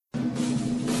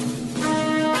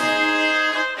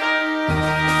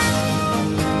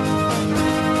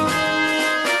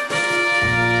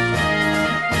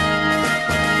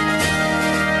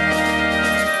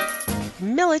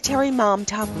Military Mom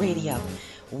Talk Radio.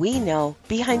 We know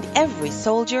behind every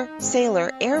soldier,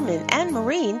 sailor, airman, and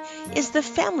Marine is the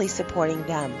family supporting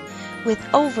them. With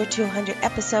over 200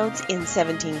 episodes in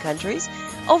 17 countries,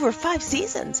 over 5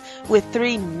 seasons, with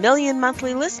 3 million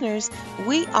monthly listeners,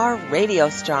 we are radio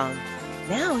strong.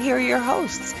 Now here are your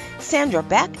hosts, Sandra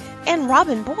Beck and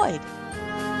Robin Boyd.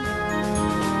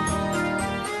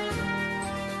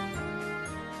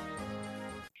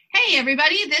 Hey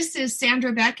everybody, this is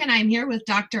Sandra Beck and I'm here with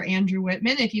Dr. Andrew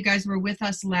Whitman. If you guys were with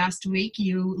us last week,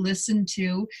 you listened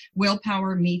to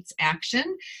Willpower Meets Action.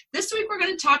 This week we're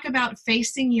going to talk about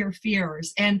facing your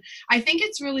fears. And I think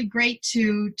it's really great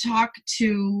to talk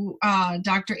to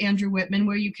Dr. Andrew Whitman,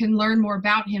 where you can learn more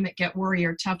about him at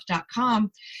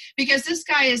GetWarriorTough.com, because this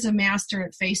guy is a master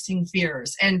at facing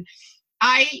fears. And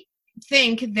I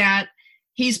think that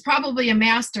he's probably a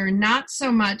master, not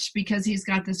so much because he's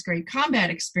got this great combat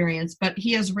experience, but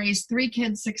he has raised 3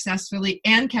 kids successfully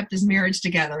and kept his marriage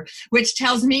together, which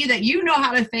tells me that you know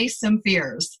how to face some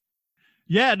fears.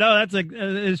 Yeah, no,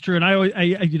 it's true. And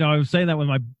I was saying that when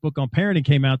my book on parenting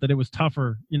came out, that it was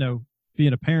tougher,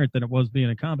 being a parent than it was being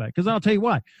in combat. Because I'll tell you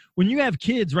why. When you have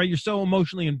kids, right, you're so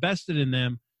emotionally invested in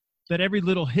them that every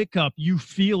little hiccup, you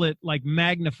feel it like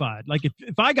magnified. Like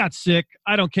if I got sick,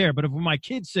 I don't care. But if my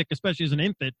kid's sick, especially as an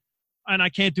infant, and I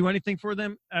can't do anything for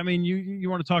them, I mean, you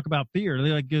want to talk about fear. It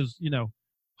like gives,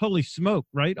 holy smoke,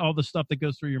 right? All the stuff that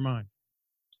goes through your mind.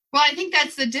 Well, I think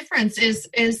that's the difference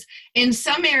is in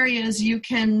some areas you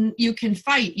can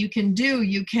fight,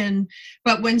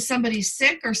 but when somebody's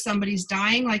sick or somebody's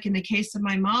dying, like in the case of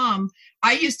my mom,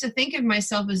 I used to think of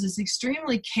myself as this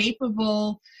extremely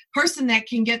capable person that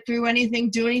can get through anything,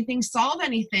 do anything, solve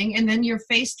anything. And then you're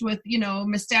faced with,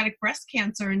 metastatic breast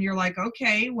cancer and you're like,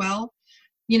 okay, well,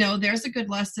 there's a good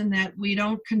lesson that we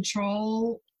don't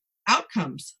control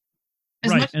outcomes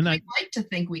as much as we'd like to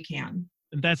think we can.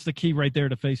 And that's the key right there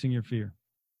to facing your fear.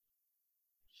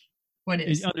 What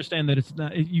is? You understand that it's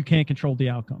not, you can't control the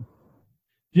outcome.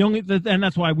 And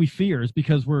that's why we fear, is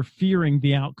because we're fearing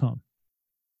the outcome.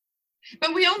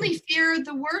 But we only fear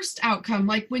the worst outcome.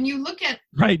 Like when you look at...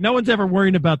 Right. No one's ever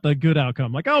worrying about the good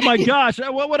outcome. Like, oh my gosh,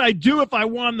 what would I do if I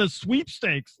won the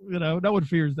sweepstakes? No one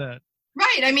fears that.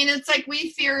 Right. I mean, it's like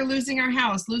we fear losing our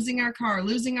house, losing our car,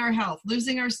 losing our health,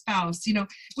 losing our spouse.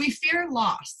 We fear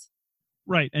loss.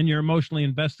 Right. And you're emotionally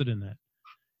invested in that.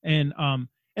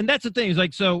 And that's the thing is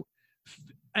like, so,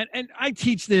 and I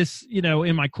teach this,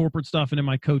 in my corporate stuff and in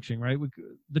my coaching, right?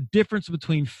 The difference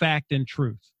between fact and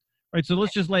truth, right? So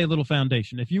let's just lay a little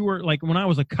foundation. If you were like, when I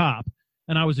was a cop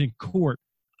and I was in court,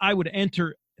 I would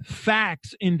enter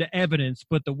facts into evidence,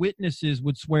 but the witnesses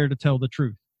would swear to tell the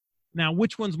truth. Now,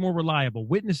 which one's more reliable,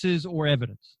 witnesses or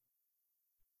evidence?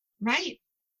 Right.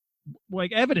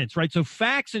 Like evidence, right? So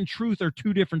facts and truth are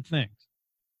two different things.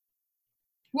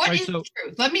 What is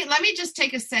truth? Let me just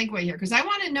take a segue here, because I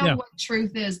want to know what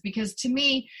truth is, because to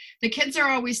me, the kids are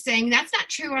always saying, that's not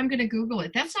true. I'm going to Google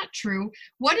it. That's not true.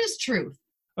 What is truth?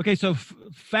 Okay, so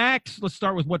facts, let's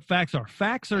start with what facts are.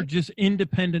 Facts are just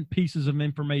independent pieces of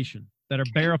information that are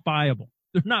verifiable.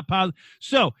 They're not positive.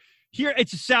 So here,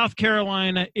 it's South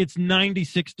Carolina. It's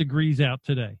 96 degrees out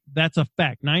today. That's a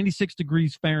fact, 96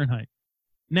 degrees Fahrenheit.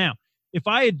 Now, if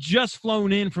I had just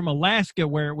flown in from Alaska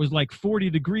where it was like 40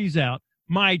 degrees out,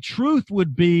 my truth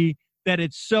would be that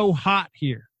it's so hot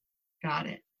here. Got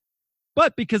it.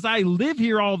 But because I live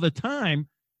here all the time,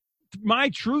 my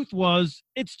truth was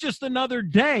it's just another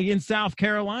day in South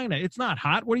Carolina. It's not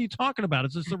hot. What are you talking about?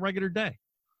 It's just a regular day.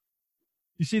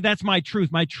 You see, that's my truth.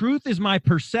 My truth is my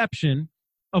perception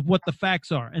of what the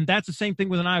facts are. And that's the same thing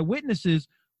with an eyewitnesses.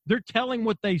 They're telling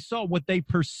what they saw, what they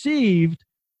perceived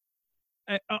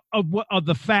of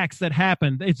the facts that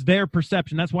happened. It's their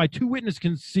perception. That's why 2 witnesses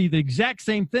can see the exact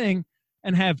same thing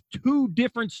and have 2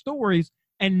 different stories,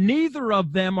 and neither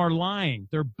of them are lying.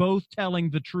 They're both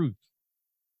telling the truth.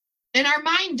 And our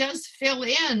mind does fill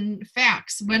in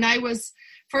facts. When I was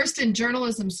first in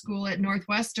journalism school at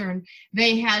Northwestern,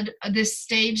 they had this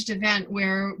staged event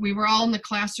where we were all in the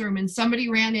classroom and somebody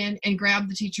ran in and grabbed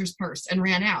the teacher's purse and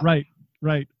ran out.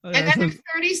 Right. And then there's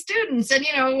 30 students. And,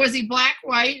 was he black,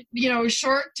 white,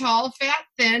 short, tall, fat,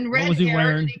 thin, red hair? What was he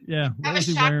wearing? Yeah. Have a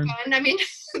shotgun. I mean,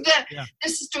 the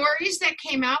stories that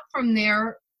came out from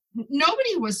there,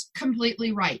 nobody was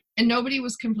completely right and nobody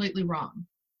was completely wrong.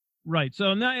 Right.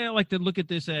 So now I like to look at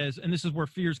this as, and this is where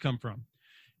fears come from.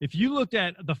 If you looked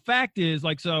at, the fact is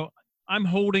like, so I'm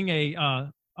holding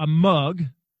a mug,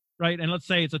 right? And let's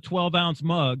say it's a 12-ounce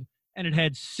mug and it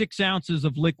had 6 ounces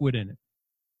of liquid in it.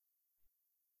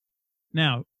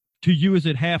 Now, to you, is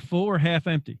it half full or half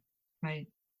empty? Right.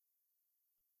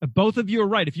 Both of you are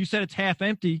right. If you said it's half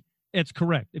empty, it's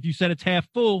correct. If you said it's half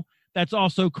full, that's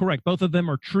also correct. Both of them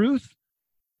are truth,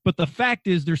 but the fact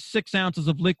is there's 6 ounces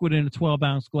of liquid in a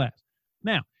 12-ounce glass.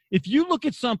 Now, if you look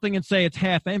at something and say it's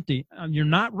half empty, you're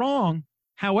not wrong.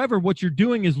 However, what you're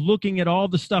doing is looking at all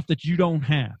the stuff that you don't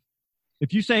have.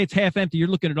 If you say it's half empty, you're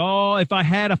looking at all, if I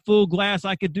had a full glass,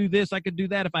 I could do this, I could do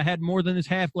that. If I had more than this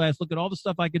half glass, look at all the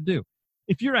stuff I could do.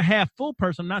 If you're a half full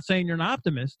person, I'm not saying you're an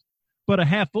optimist, but a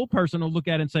half full person will look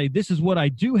at it and say, this is what I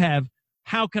do have.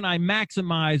 How can I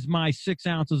maximize my 6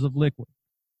 ounces of liquid?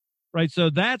 Right?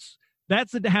 So that's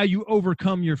how you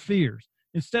overcome your fears.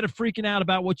 Instead of freaking out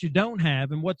about what you don't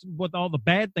have and what all the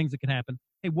bad things that can happen,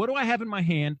 hey, what do I have in my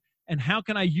hand and how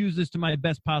can I use this to my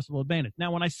best possible advantage?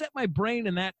 Now, when I set my brain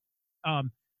in that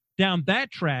down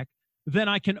that track, then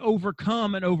I can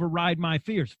overcome and override my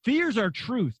fears. Fears are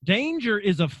truth. Danger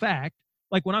is a fact.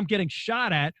 Like when I'm getting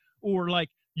shot at, or like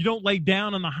you don't lay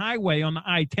down on the highway on the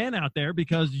I-10 out there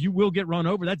because you will get run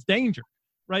over. That's danger,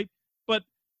 right? But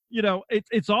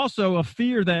it's also a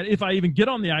fear that if I even get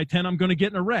on the I-10, I'm going to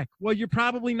get in a wreck. Well, you're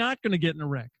probably not going to get in a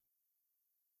wreck.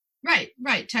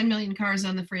 Right. 10 million cars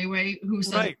on the freeway. Who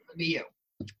says it's going to be you?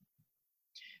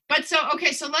 But so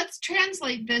let's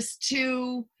translate this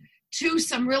to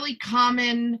some really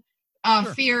common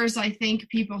fears I think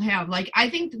people have. Like, I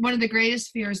think one of the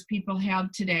greatest fears people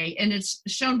have today, and it's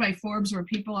shown by Forbes, where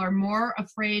people are more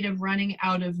afraid of running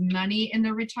out of money in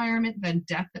their retirement than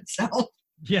death itself.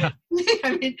 Yeah.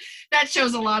 I mean, that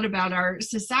shows a lot about our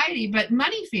society, but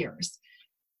money fears.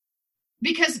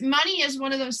 Because money is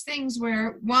one of those things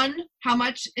where, one, how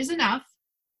much is enough?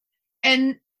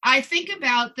 And I think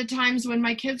about the times when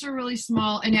my kids were really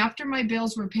small and after my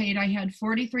bills were paid, I had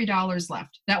 $43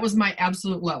 left. That was my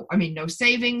absolute low. I mean, no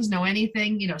savings, no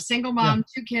anything, single mom,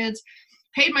 2 kids,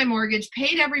 paid my mortgage,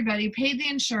 paid everybody, paid the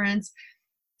insurance,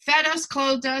 fed us,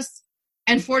 clothed us,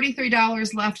 and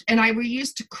 $43 left. And I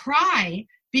used to cry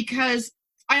because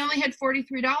I only had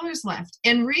 $43 left.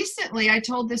 And recently I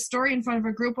told this story in front of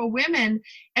a group of women,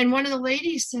 and one of the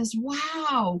ladies says,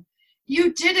 wow,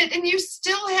 you did it, and you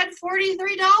still had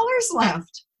 $43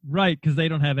 left. Right, because they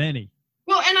don't have any.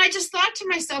 Well, and I just thought to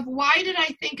myself, why did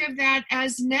I think of that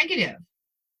as negative?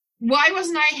 Why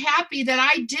wasn't I happy that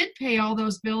I did pay all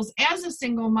those bills as a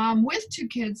single mom with 2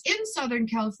 kids in Southern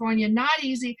California? Not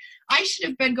easy. I should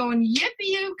have been going,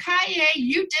 yippee-ki-yay,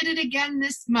 you did it again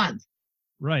this month.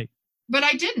 Right. But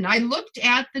I didn't. I looked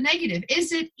at the negative.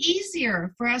 Is it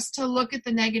easier for us to look at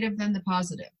the negative than the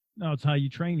positive? No, it's how you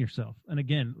train yourself. And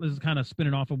again, this is kind of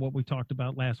spinning off of what we talked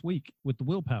about last week with the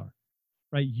willpower,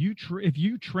 right? If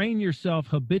you train yourself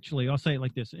habitually, I'll say it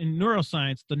like this. In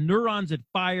neuroscience, the neurons that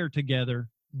fire together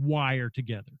wire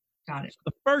together. Got it. So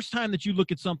the first time that you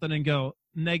look at something and go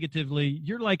negatively,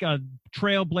 you're like a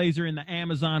trailblazer in the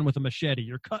Amazon with a machete.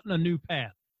 You're cutting a new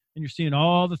path and you're seeing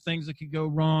all the things that could go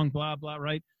wrong, blah, blah,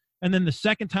 right? And then the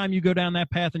second time you go down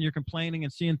that path and you're complaining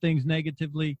and seeing things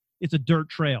negatively, it's a dirt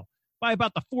trail. By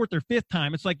about the 4th or 5th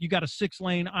time, it's like you got a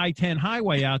 6-lane I-10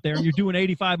 highway out there and you're doing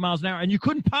 85 miles an hour and you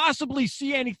couldn't possibly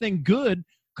see anything good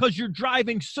because you're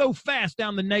driving so fast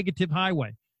down the negative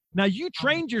highway. Now, you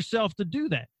trained yourself to do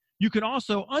that. You can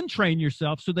also untrain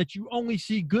yourself so that you only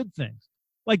see good things.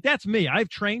 Like, that's me. I've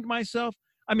trained myself.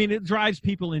 I mean, it drives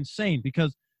people insane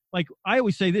because, like, I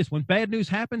always say this, when bad news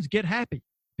happens, get happy.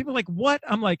 People are like, what?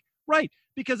 I'm like, right.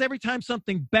 Because every time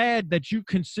something bad that you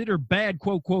consider bad,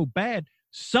 quote, quote, bad,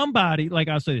 somebody, like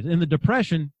I said, in the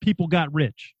Depression, people got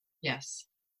rich. Yes.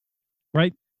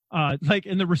 Right? Like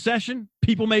in the recession,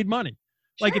 people made money.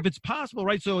 Sure. Like if it's possible,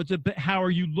 right? So it's how are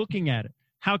you looking at it?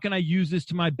 How can I use this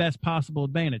to my best possible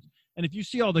advantage? And if you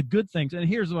see all the good things, and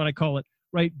here's what I call it,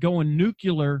 right? Going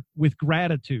nuclear with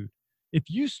gratitude. If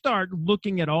you start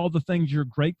looking at all the things you're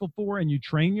grateful for and you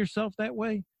train yourself that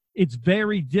way, it's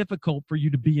very difficult for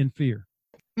you to be in fear.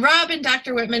 Rob and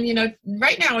Dr. Whitman,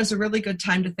 right now is a really good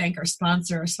time to thank our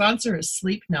sponsor. Our sponsor is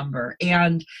Sleep Number.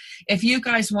 And if you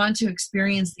guys want to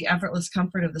experience the effortless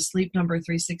comfort of the Sleep Number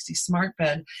 360 smart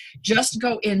bed, just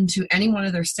go into any one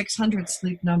of their 600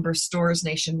 Sleep Number stores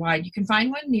nationwide. You can find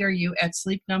one near you at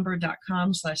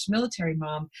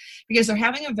sleepnumber.com/militarymom because they're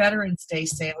having a Veterans Day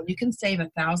sale. You can save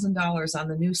 $1,000 on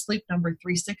the new Sleep Number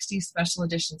 360 special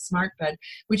edition smart bed,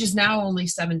 which is now only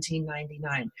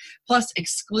 $17.99. Plus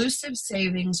exclusive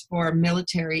savings for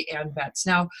military and vets.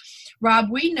 Now, Rob,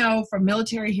 we know from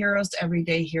military heroes to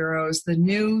everyday heroes, the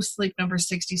new Sleep Number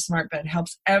 60 smart bed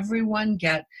helps everyone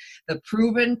get the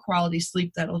proven quality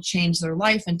sleep that'll change their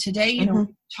life. And today, we're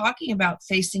talking about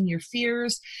facing your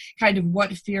fears, kind of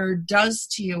what fear does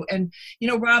to you. And,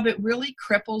 Rob, it really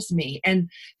cripples me.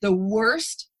 And the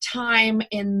worst time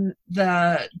in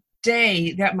the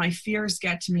day that my fears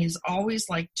get to me is always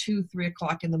like 2-3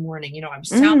 o'clock in the morning. You know, I'm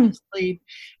sound asleep,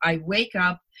 I wake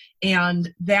up,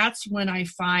 and that's when I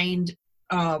find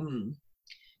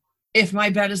if my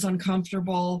bed is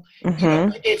uncomfortable, you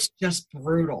know, it's just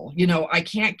brutal. You know, I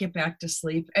can't get back to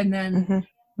sleep. And then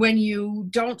when you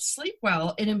don't sleep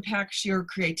well, it impacts your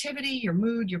creativity, your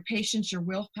mood, your patience, your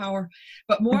willpower,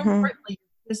 but more importantly,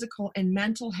 physical and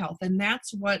mental health. And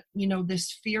that's what, you know,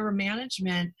 this fear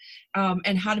management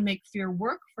and how to make fear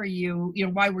work for you, you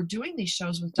know, why we're doing these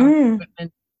shows with Dr.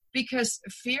 Whitman, because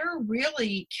fear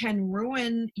really can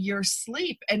ruin your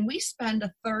sleep. And we spend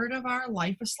a third of our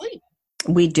life asleep.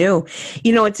 We do.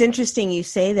 You know, it's interesting you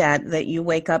say that you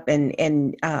wake up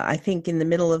and I think in the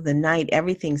middle of the night,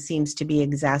 everything seems to be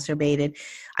exacerbated.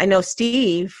 I know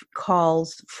Steve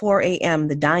calls 4 a.m.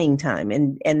 the dying time,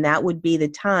 and that would be the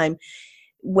time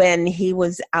when he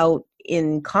was out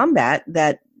in combat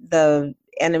that the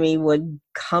enemy would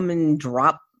come and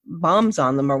drop bombs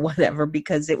on them or whatever,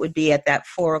 because it would be at that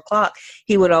 4 o'clock.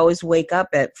 He would always wake up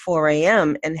at 4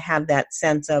 a.m. and have that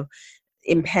sense of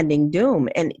impending doom.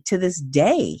 And to this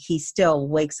day, he still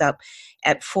wakes up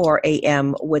at 4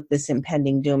 a.m. with this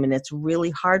impending doom. And it's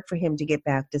really hard for him to get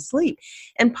back to sleep.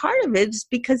 And part of it is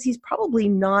because he's probably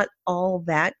not all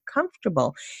that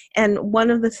comfortable. And one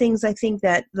of the things I think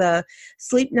that the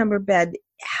Sleep Number bed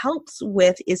helps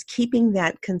with is keeping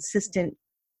that consistent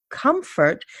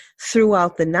comfort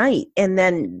throughout the night. And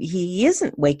then he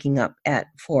isn't waking up at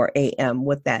 4 a.m.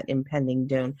 with that impending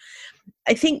doom.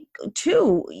 I think,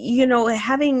 too, you know,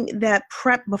 having that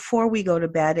prep before we go to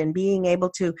bed and being able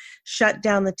to shut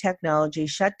down the technology,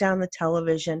 shut down the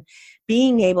television,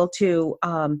 being able to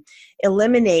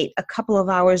eliminate a couple of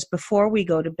hours before we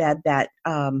go to bed that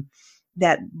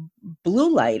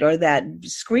blue light or that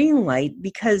screen light,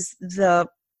 because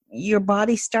your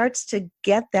body starts to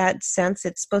get that sense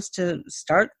it's supposed to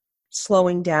start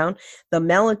slowing down. The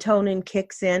melatonin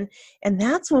kicks in, and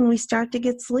that's when we start to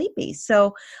get sleepy.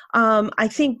 So I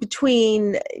think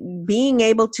between being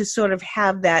able to sort of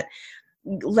have that,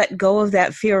 let go of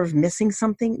that fear of missing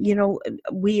something, you know,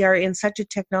 we are in such a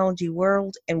technology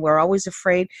world, and we're always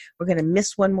afraid we're going to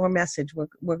miss one more message.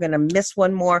 We're going to miss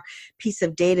one more piece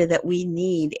of data that we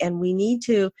need. And we need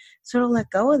to sort of let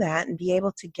go of that and be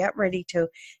able to get ready to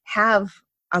have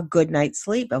a good night's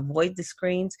sleep, avoid the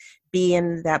screens, be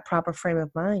in that proper frame of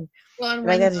mind. Well,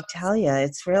 I got to tell you,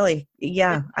 it's really,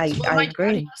 I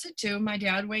agree. Dad does it too. My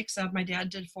dad wakes up. My dad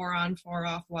did 4 on, 4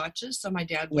 off watches. So my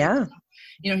dad wakes up.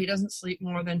 You know, he doesn't sleep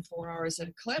more than 4 hours at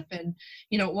a clip. And,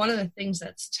 you know, one of the things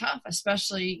that's tough,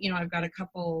 especially, you know, I've got a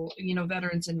couple, you know,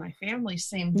 veterans in my family,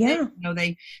 same thing. You know,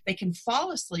 they can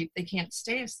fall asleep. They can't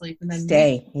stay asleep. And then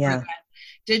that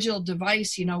digital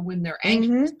device, you know, when they're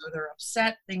anxious or they're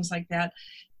upset, things like that.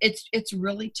 It's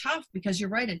really tough, because you're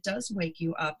right, it does wake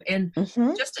you up. And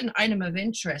just an item of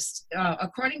interest,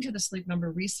 according to the Sleep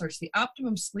Number research, the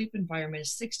optimum sleep environment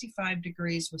is 65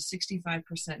 degrees with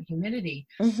 65% humidity.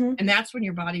 And that's when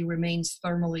your body remains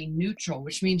thermally neutral,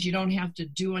 which means you don't have to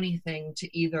do anything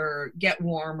to either get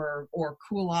warm or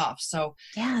cool off. So,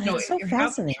 that's you know, so if you're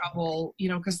fascinating. having trouble, you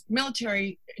know, because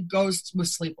military goes with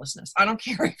sleeplessness. I don't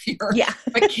care if you're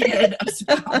a kid, a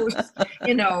spouse,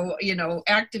 you know,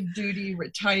 active duty,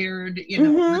 retired, you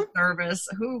know, reservist,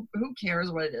 who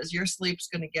cares what it is? Your sleep's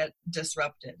going to get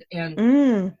disrupted.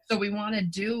 And so we want to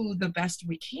do the best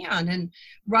we can. And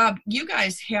Rob, you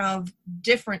guys have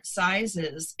different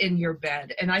sizes in your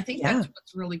bed. And I think that's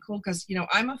what's really cool, because, you know,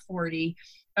 I'm a 40,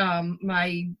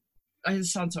 it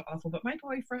sounds so awful, but my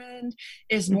boyfriend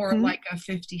is more like a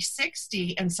 50,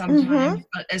 60, and sometimes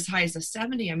as high as a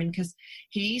 70. I mean, because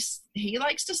he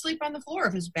likes to sleep on the floor.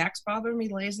 If his back's bothering me,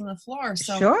 he lays on the floor.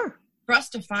 So for us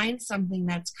to find something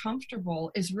that's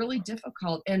comfortable is really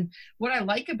difficult. And what I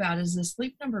like about it is the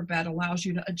Sleep Number bed allows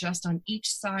you to adjust on each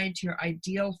side to your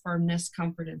ideal firmness,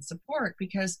 comfort, and support,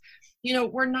 because, you know,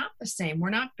 we're not the same.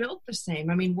 We're not built the same.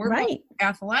 I mean, we're both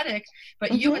athletic,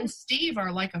 but you and Steve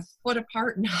are like a foot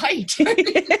apart in height.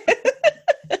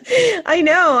 I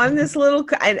know. I'm this little,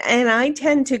 and I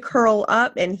tend to curl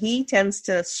up, and he tends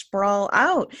to sprawl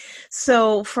out.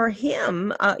 So for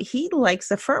him, he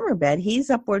likes a firmer bed. He's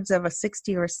upwards of a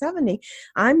 60 or 70.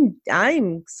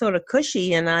 I'm sort of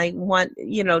cushy, and I want,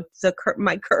 you know,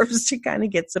 my curves to kind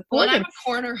of get supported. Well, and I'm a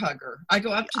corner hugger. I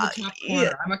go up to the top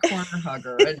corner. I'm a corner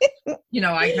hugger. And, you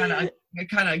know, I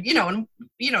kind of, you know, and,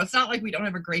 you know, it's not like we don't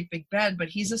have a great big bed, but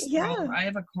he's a sprawler. I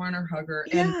have a corner hugger.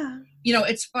 And, you know,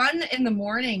 it's fun in the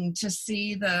morning to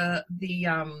see the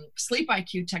Sleep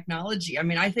IQ technology. I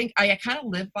mean, I think I kind of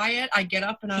live by it. I get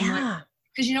up and I'm like,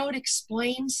 because, it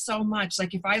explains so much.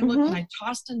 Like if I look and I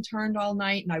tossed and turned all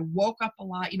night and I woke up a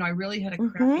lot, I really had a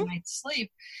crappy night's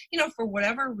sleep, for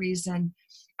whatever reason,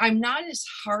 I'm not as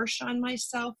harsh on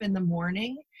myself in the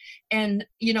morning. And,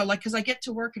 because I get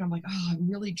to work and I'm like, oh, I'm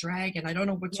really dragging. I don't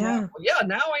know what's wrong. Well, yeah,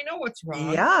 now I know what's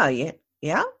wrong.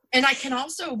 Yeah. And I can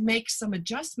also make some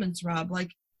adjustments, Rob.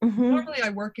 Like normally I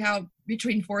work out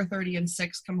between 4:30 and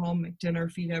 6, come home, make dinner,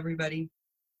 feed everybody.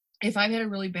 If I've had a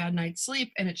really bad night's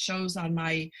sleep and it shows on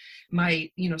my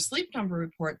sleep number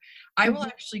report, I will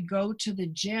actually go to the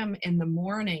gym in the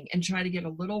morning and try to get a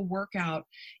little workout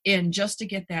in just to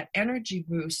get that energy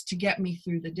boost to get me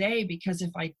through the day. Because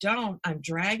if I don't, I'm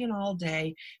dragging all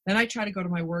day. Then I try to go to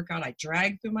my workout. I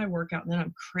drag through my workout and then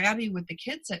I'm crabby with the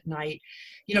kids at night.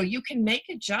 You can make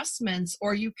adjustments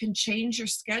or you can change your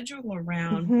schedule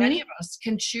around. Many of us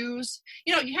can choose,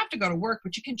 you have to go to work,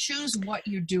 but you can choose what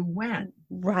you do when.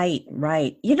 Right.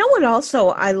 You know what also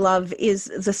I love is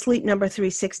the Sleep Number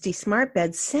 360 smart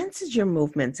bed senses your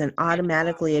movements and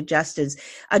automatically adjusts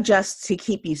to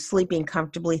keep you sleeping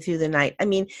comfortably through the night. I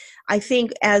mean, I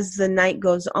think as the night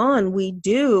goes on, we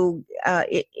do,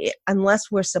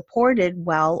 unless we're supported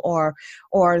well or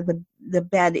the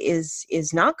bed is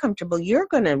not comfortable, you're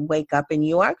going to wake up and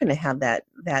you are going to have that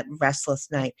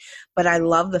restless night. But I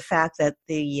love the fact that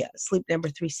the Sleep Number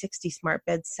 360 smart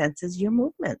bed senses your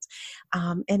movements,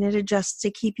 and it adjusts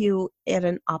to keep you at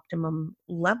an optimum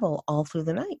level all through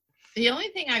the night. The only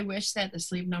thing I wish that the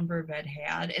Sleep Number bed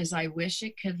had is I wish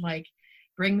it could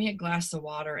bring me a glass of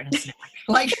water and a snack.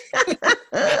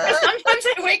 Sometimes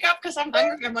I wake up because I'm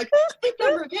hungry. I'm like, Sleep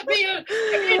Number, get me a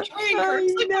drink, or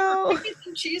Sleep Number, give me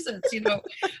some Cheez-Its,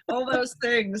 all those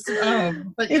things.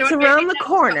 But it's around the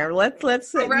corner. Let's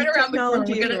right around the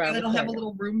corner. It'll have a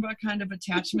little Roomba kind of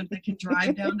attachment that can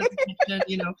drive down to the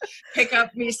kitchen, pick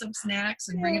up me some snacks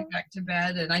and bring it back to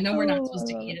bed. And I know we're not supposed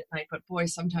to eat at night, but boy,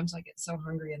 sometimes I get so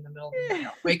hungry in the middle of the night.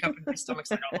 I'll wake up and my stomach's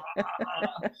like,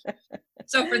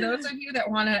 So for those of you that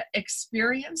want to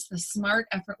experience the smart,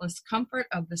 effortless comfort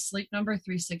of the Sleep Number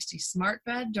 360 smart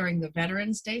bed during the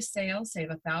Veterans Day sale, save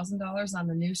 $1,000 on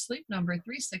the new Sleep Number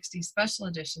 360 Special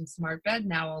Edition smart bed,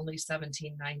 now only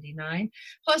 $17.99,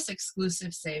 plus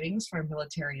exclusive savings for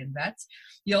military and vets.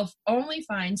 You'll only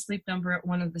find Sleep Number at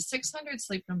one of the 600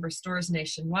 Sleep Number stores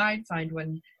nationwide. Find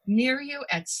one near you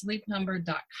at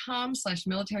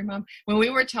sleepnumber.com/militarymom. When we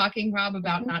were talking, Rob,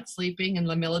 about not sleeping and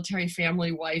the military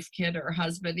family, wife, kid, or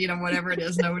husband, whatever it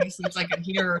is, nobody sleeps. I could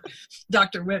hear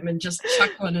Dr. Whitman just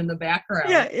chuckling in the background.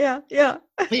 Yeah.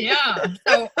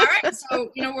 So, all right.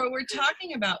 So, we're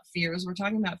talking about fears. We're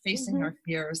talking about facing our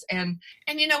fears. And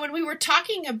when we were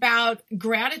talking about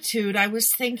gratitude, I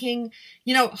was thinking,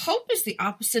 hope is the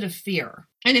opposite of fear.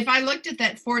 And if I looked at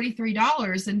that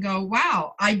 $43 and go,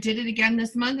 wow, I did it again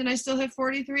this month and I still have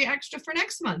 $43 extra for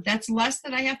next month. That's less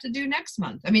that I have to do next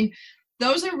month. I mean,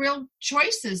 those are real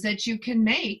choices that you can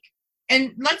make.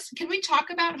 And can we talk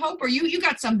about hope? Or you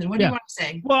got something? What do you want to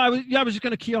say? Well, I was just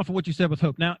going to key off of what you said with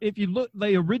hope. Now, if you look,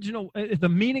 the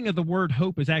meaning of the word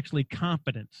hope is actually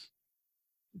confidence.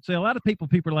 So a lot of people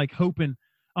are like hoping.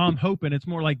 It's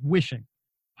more like wishing.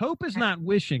 Hope is not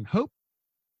wishing. Hope,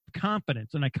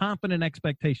 confidence, and a confident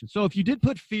expectation. So if you did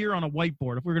put fear on a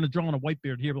whiteboard, if we're going to draw on a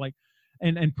whiteboard here,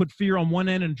 and put fear on one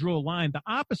end and draw a line, the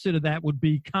opposite of that would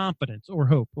be confidence or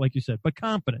hope, like you said, but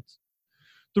confidence.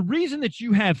 The reason that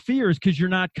you have fear is because you're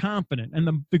not confident.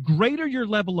 And the greater your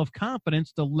level of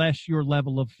confidence, the less your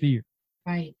level of fear.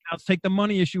 Right. Now, let's take the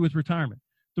money issue with retirement.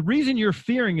 The reason you're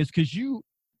fearing is because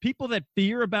people that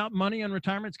fear about money and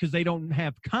retirement is because they don't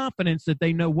have confidence that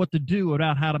they know what to do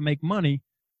about how to make money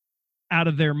out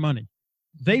of their money.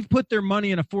 They've put their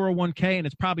money in a 401k and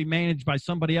it's probably managed by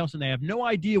somebody else and they have no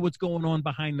idea what's going on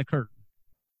behind the curtain.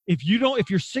 If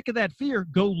you're sick of that fear,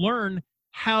 go learn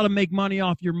how to make money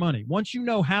off your money. Once you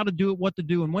know how to do it, what to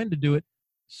do, and when to do it,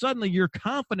 suddenly you're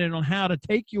confident on how to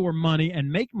take your money and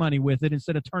make money with it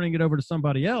instead of turning it over to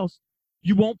somebody else.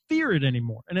 You won't fear it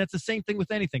anymore. And that's the same thing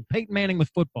with anything. Peyton Manning with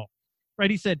football,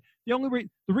 right? He said, the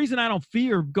reason I don't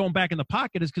fear going back in the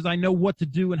pocket is because I know what to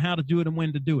do and how to do it and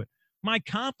when to do it. My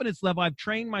confidence level, I've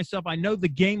trained myself. I know the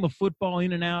game of football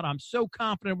in and out. I'm so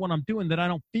confident in what I'm doing that I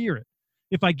don't fear it.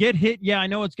 If I get hit, I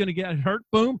know it's going to get hurt,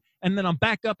 boom, and then I'm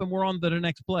back up and we're on to the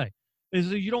next play.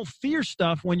 You don't fear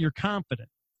stuff when you're confident.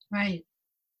 Right.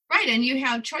 Right, and you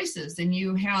have choices, and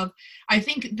you have, I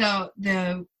think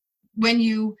when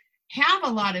you have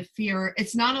a lot of fear,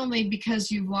 it's not only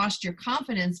because you've lost your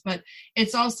confidence, but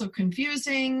it's also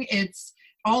confusing. It's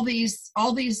all these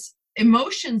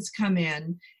emotions come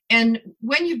in. And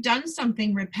when you've done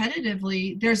something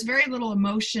repetitively, there's very little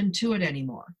emotion to it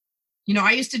anymore.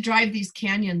 I used to drive these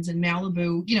canyons in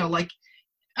Malibu,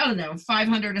 I don't know,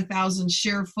 500, 1,000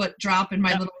 sheer foot drop in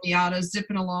my little Miata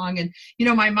zipping along. And,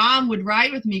 my mom would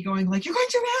ride with me going like, you're going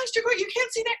too fast. You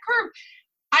can't see that curve.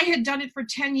 I had done it for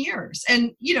 10 years.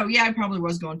 And, I probably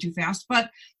was going too fast, but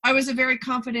I was a very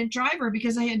confident driver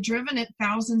because I had driven it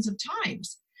thousands of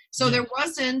times. So there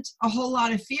wasn't a whole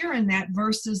lot of fear in that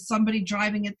versus somebody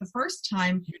driving it the first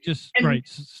time. You just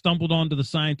stumbled onto the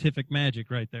scientific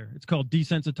magic right there. It's called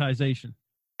desensitization.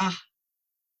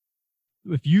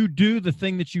 If you do the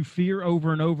thing that you fear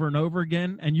over and over and over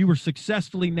again, and you were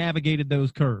successfully navigated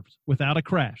those curves without a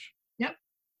crash,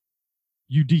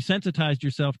 you desensitized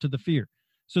yourself to the fear.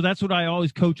 So that's what I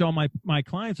always coach all my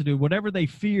clients to do. Whatever they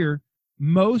fear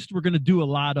most, we're going to do a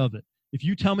lot of it. If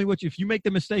you tell me if you make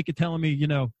the mistake of telling me,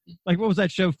 like what was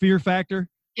that show, Fear Factor?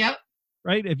 Yep.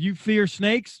 Right? If you fear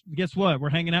snakes, guess what? We're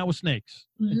hanging out with snakes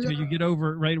until you get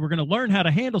over it, right? We're going to learn how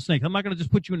to handle snakes. I'm not going to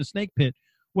just put you in a snake pit.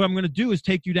 What I'm going to do is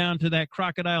take you down to that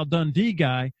Crocodile Dundee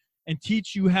guy and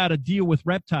teach you how to deal with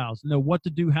reptiles, know what to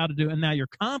do, how to do. And now you're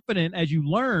confident as you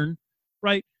learn,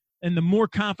 right? And the more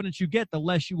confidence you get, the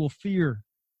less you will fear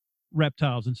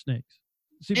reptiles and snakes.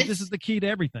 See, this is the key to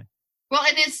everything. Well,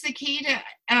 and it's the key to,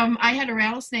 I had a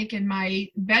rattlesnake in my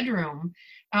bedroom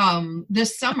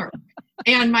this summer.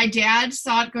 And my dad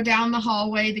saw it go down the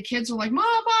hallway. The kids were like, Mom,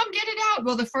 get it out.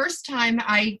 Well, the first time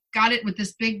I got it with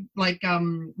this big,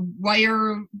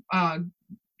 wire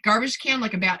garbage can,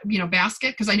 like a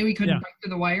basket, because I knew he couldn't break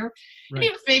through the wire. Right. And he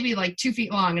was maybe 2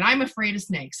 feet long, and I'm afraid of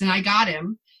snakes. And I got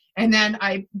him. And then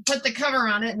I put the cover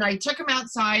on it, and I took him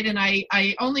outside, and I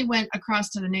only went across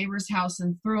to the neighbor's house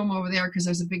and threw him over there because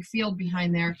there's a big field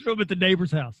behind there. Threw him at the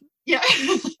neighbor's house. Yeah.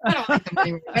 I don't like them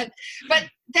anymore. But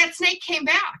that snake came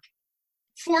back.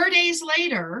 4 days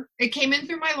later, it came in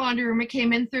through my laundry room. It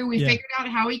came in through, we figured out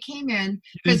how he came in.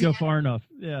 You didn't go far enough.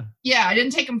 Yeah. Yeah, I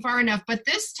didn't take him far enough. But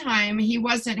this time, he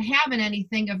wasn't having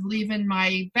anything of leaving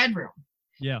my bedroom.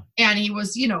 Yeah. And he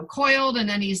was, coiled, and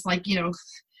then he's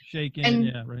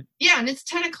shaking. Right. Yeah, and it's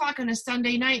 10 o'clock on a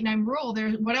Sunday night, and I'm rural.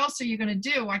 What else are you going to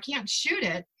do? I can't shoot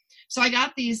it. So I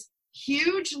got these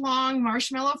huge, long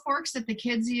marshmallow forks that the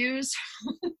kids use.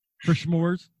 For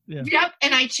s'mores? Yeah. Yep,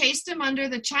 and I chased him under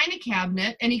the china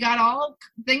cabinet, and he got all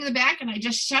thing in the back, and I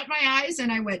just shut my eyes,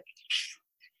 and I went,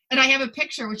 and I have a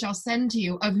picture, which I'll send to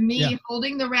you, of me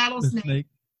holding the rattlesnake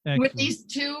with these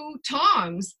 2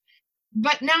 tongs,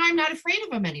 but now I'm not afraid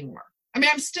of them anymore. I mean,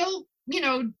 I'm still,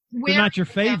 they're not your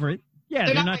favorite. Yeah,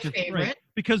 they're not your favorite. Right.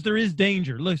 Because there is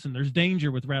danger. Listen, there's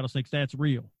danger with rattlesnakes. That's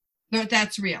real.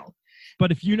 That's real.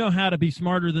 But if you know how to be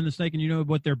smarter than the snake and you know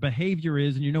what their behavior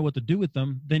is and you know what to do with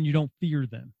them, then you don't fear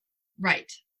them.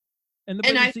 Right. And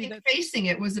I think facing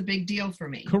it was a big deal for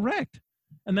me. Correct.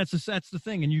 And that's the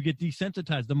thing. And you get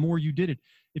desensitized the more you did it.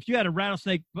 If you had a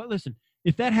rattlesnake, but listen,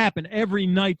 if that happened every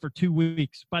night for 2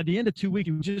 weeks, by the end of 2 weeks,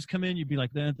 you would just come in, you'd be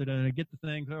like, get the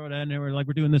thing, throw it in there, like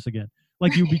we're doing this again.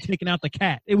 Like you'd be taking out the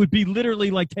cat. It would be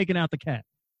literally like taking out the cat.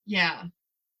 Yeah.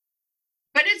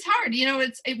 But it's hard.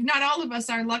 Not all of us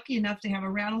are lucky enough to have a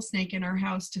rattlesnake in our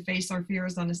house to face our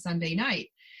fears on a Sunday night.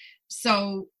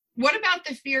 So what about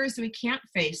the fears we can't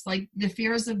face, like the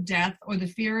fears of death or the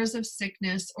fears of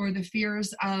sickness or the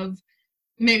fears of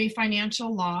maybe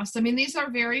financial loss? I mean, these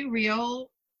are very real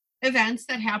events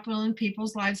that happen in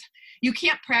people's lives. You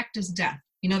can't practice death.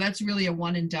 That's really a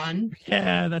one and done.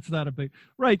 Yeah, that's not a big,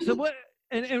 right. So what,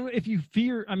 and if you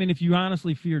fear, if you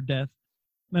honestly fear death,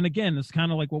 then again, it's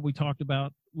kind of like what we talked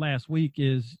about last week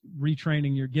is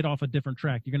retraining get off a different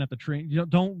track. You're going to have to train.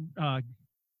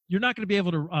 You're not going to be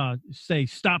able to say,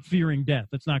 stop fearing death.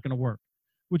 That's not going to work.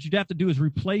 What you'd have to do is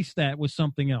replace that with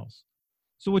something else.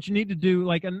 So what you need to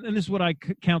do, and this is what I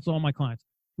counsel all my clients.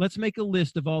 Let's make a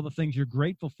list of all the things you're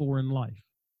grateful for in life.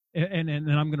 And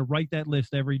I'm going to write that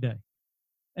list every day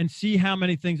and see how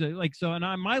many things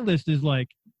my list is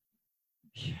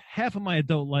half of my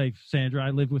adult life, Sandra, I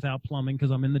lived without plumbing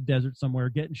because I'm in the desert somewhere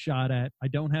getting shot at. I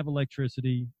don't have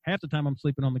electricity. Half the time I'm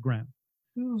sleeping on the ground.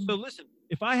 So listen,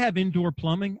 if I have indoor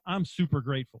plumbing, I'm super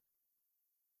grateful.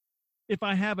 If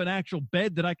I have an actual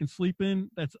bed that I can sleep in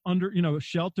that's under,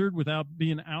 sheltered without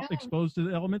being exposed to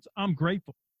the elements, I'm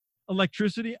grateful.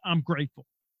 Electricity, I'm grateful.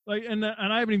 And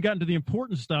I haven't even gotten to the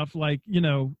important stuff like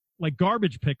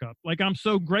garbage pickup. I'm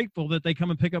so grateful that they come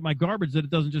and pick up my garbage, that it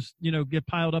doesn't just, get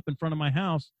piled up in front of my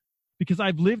house, because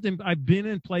I've been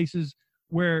in places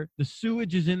where the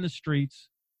sewage is in the streets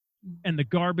and the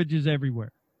garbage is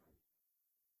everywhere.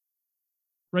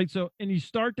 Right. So, and you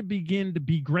start to begin to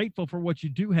be grateful for what you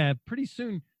do have. Pretty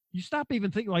soon you stop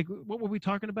even thinking what were we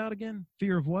talking about again?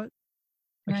 Fear of what?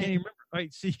 I can't even remember.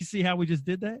 Right. See how we just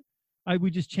did that?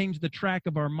 We just changed the track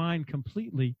of our mind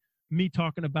completely. Me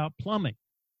talking about plumbing.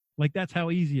 That's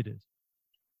how easy it is.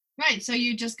 Right. So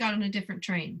you just got on a different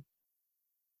train.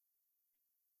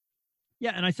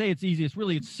 Yeah, and I say it's easy.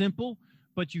 It's simple,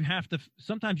 but you have to,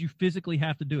 sometimes you physically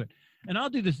have to do it. And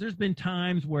I'll do this. There's been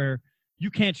times where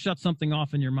you can't shut something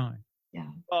off in your mind. Yeah.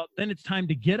 Well, then it's time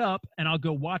to get up and I'll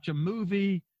go watch a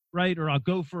movie, right? Or I'll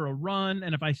go for a run.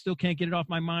 And if I still can't get it off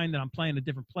my mind, then I'm playing a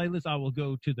different playlist. I will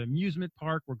go to the amusement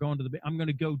park. I'm going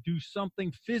to go do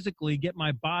something physically, get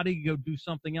my body to go do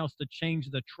something else to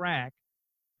change the track,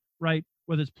 right?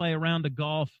 Whether it's play around the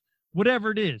golf,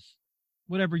 whatever it is.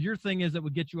 Whatever your thing is that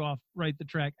would get you off right the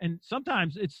track. And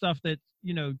sometimes it's stuff that,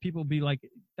 people be like,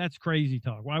 that's crazy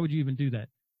talk. Why would you even do that?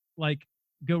 Like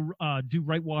go do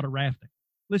whitewater rafting.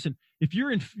 Listen, if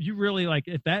you really like,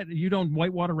 if that, you don't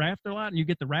whitewater raft a lot and you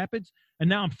get the rapids, and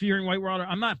now I'm fearing whitewater,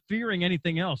 I'm not fearing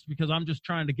anything else because I'm just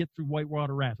trying to get through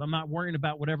whitewater raft. I'm not worrying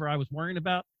about whatever I was worrying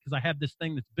about because I have this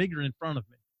thing that's bigger in front of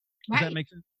me. Does that make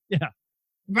sense? Yeah.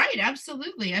 Right.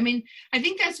 Absolutely. I mean, I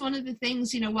think that's one of the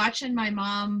things, watching my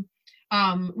mom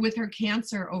with her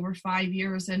cancer over 5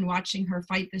 years and watching her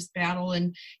fight this battle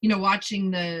and,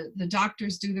 watching the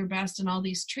doctors do their best and all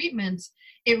these treatments,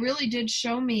 it really did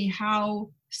show me how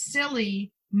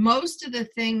silly most of the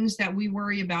things that we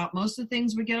worry about, most of the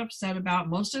things we get upset about,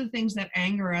 most of the things that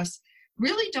anger us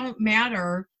really don't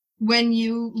matter when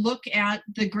you look at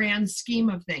the grand scheme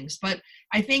of things. But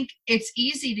I think it's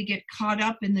easy to get caught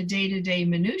up in the day-to-day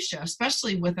minutia,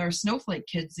 especially with our snowflake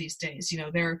kids these days.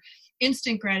 They're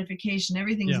instant gratification.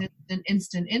 Everything's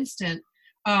instant.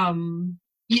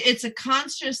 It's a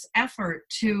conscious effort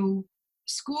to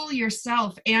school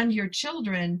yourself and your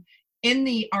children in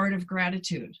the art of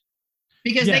gratitude,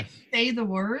 because they say the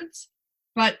words,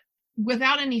 but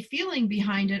without any feeling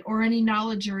behind it or any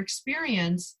knowledge or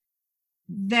experience,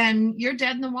 then you're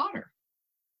dead in the water.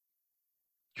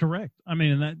 Correct. I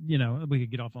mean, and that, we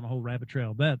could get off on a whole rabbit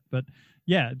trail of that, but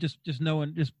yeah, just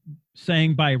knowing, just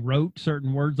saying by rote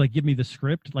certain words, like give me the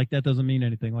script, like that doesn't mean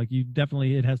anything. Like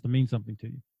it has to mean something to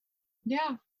you.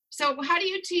 Yeah. So how do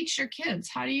you teach your kids?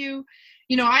 How do you,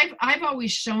 I've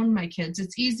always shown my kids,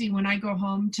 it's easy when I go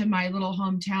home to my little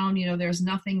hometown, there's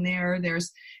nothing there.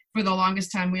 For the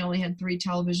longest time, we only had 3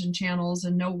 television channels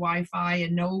and no Wi-Fi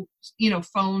and no,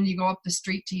 phone. You go up the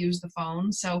street to use the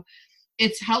phone. So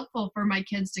it's helpful for my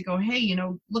kids to go, hey,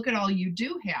 look at all you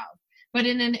do have. But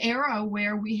in an era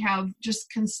where we have just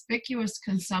conspicuous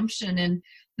consumption and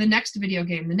the next video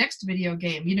game,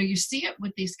 you see it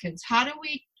with these kids. How do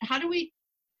we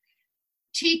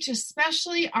teach,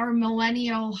 especially our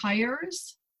millennial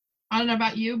hires? I don't know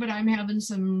about you, but I'm having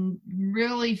some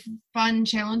really fun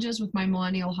challenges with my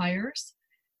millennial hires.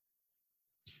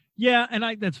 Yeah, and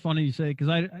that's funny you say, because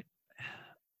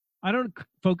I don't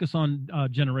focus on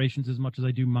generations as much as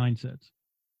I do mindsets.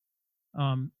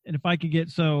 And if I could get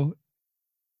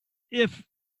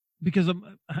because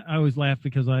I always laugh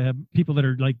because I have people that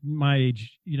are like my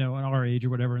age, our age or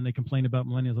whatever, and they complain about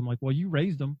millennials. I'm like, well, you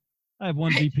raised them. I have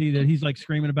one VP that he's like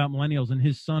screaming about millennials, and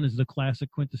his son is the classic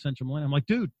quintessential millennial. I'm like,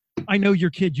 dude, I know your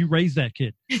kid. You raised that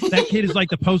kid. That kid is like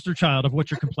the poster child of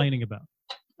what you're complaining about.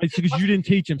 Right? So, because you didn't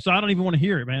teach him. So I don't even want to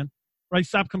hear it, man. Right?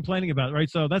 Stop complaining about it. Right?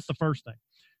 So that's the first thing.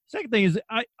 Second thing is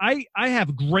I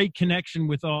have great connection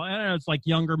with all, I don't know, it's like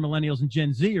younger millennials and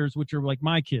Gen Zers, which are like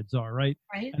my kids are, right?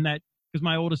 Right. And that, because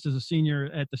my oldest is a senior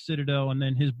at the Citadel, and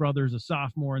then his brother's a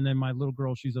sophomore, and then my little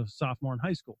girl, she's a sophomore in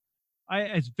high school.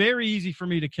 It's very easy for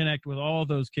me to connect with all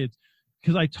those kids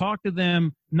because I talk to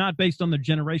them not based on their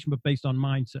generation, but based on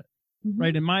mindset,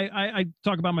 right? And I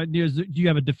talk about do you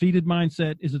have a defeated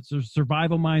mindset? Is it a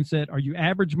survival mindset? Are you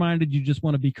average-minded? You just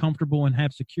want to be comfortable and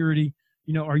have security?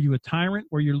 Are you a tyrant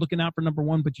where you're looking out for number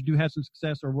one, but you do have some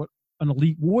success? Or what an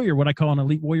elite warrior, what I call an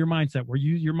elite warrior mindset, where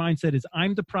your mindset is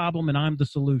I'm the problem and I'm the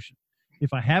solution.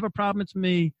 If I have a problem, it's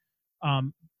me.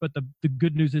 But the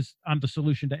good news is I'm the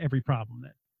solution to every problem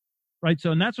then. Right.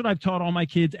 So, and that's what I've taught all my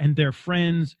kids and their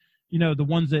friends, the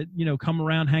ones that, come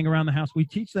around, hang around the house. We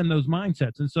teach them those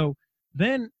mindsets. And so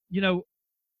then,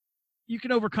 you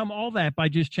can overcome all that by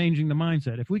just changing the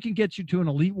mindset. If we can get you to an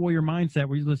elite warrior mindset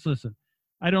where you listen,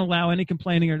 I don't allow any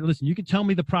complaining, or listen, you can tell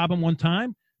me the problem one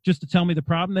time just to tell me the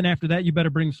problem. Then after that, you better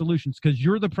bring solutions because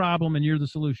you're the problem and you're the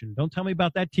solution. Don't tell me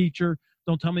about that teacher.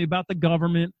 Don't tell me about the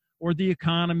government or the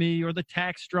economy or the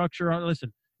tax structure.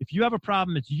 Listen, if you have a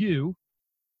problem, it's you.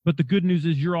 But the good news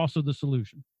is you're also the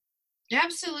solution.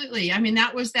 Absolutely. I mean,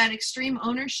 that extreme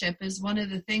ownership is one of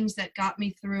the things that got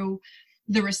me through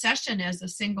the recession as a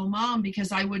single mom,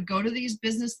 because I would go to these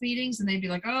business meetings and they'd be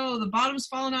like, oh, the bottom's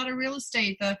falling out of real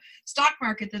estate, the stock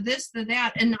market, the this, the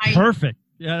that. And Perfect.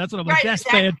 Yeah, that's what I'm like. That's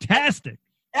fantastic.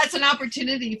 That's an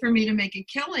opportunity for me to make a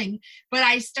killing. But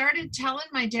I started telling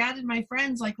my dad and my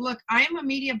friends, like, look, I am a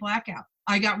media blackout.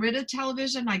 I got rid of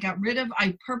television.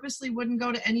 I purposely wouldn't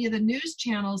go to any of the news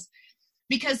channels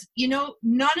because,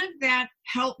 none of that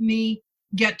helped me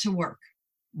get to work.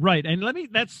 Right. And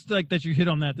that's like that you hit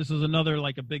on that. This is another,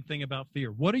 like a big thing about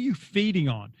fear. What are you feeding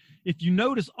on? If you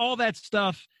notice, all that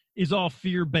stuff is all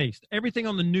fear-based. Everything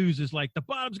on the news is like, the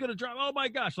bottom's going to drop. Oh my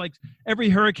gosh. Like every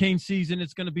hurricane season,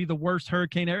 it's going to be the worst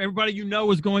hurricane ever. Everybody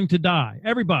is going to die.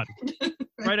 Everybody.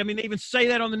 Right. I mean, they even say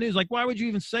that on the news. Like, why would you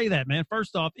even say that, man?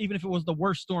 First off, even if it was the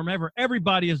worst storm ever,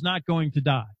 everybody is not going to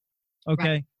die. Okay.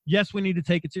 Right. Yes, we need to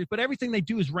take it serious, but everything they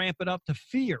do is ramp it up to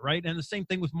fear. Right. And the same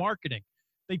thing with marketing.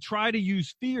 They try to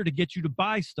use fear to get you to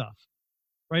buy stuff.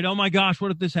 Right. Oh my gosh,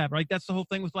 what if this happened? Right. That's the whole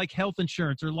thing with like health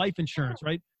insurance or life insurance.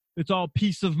 Right. It's all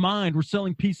peace of mind. We're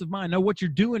selling peace of mind. Now, what you're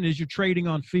doing is you're trading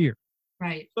on fear.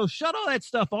 Right. So shut all that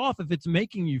stuff off if it's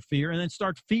making you fear, and then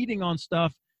start feeding on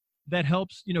stuff that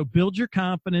helps, build your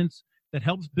confidence, that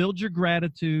helps build your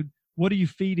gratitude. What are you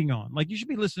feeding on? Like, you should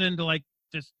be listening to like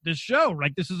this show.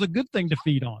 Like, this is a good thing to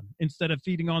feed on instead of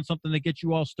feeding on something that gets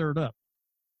you all stirred up.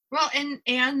 Well,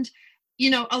 and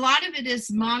a lot of it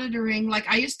is monitoring. Like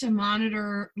I used to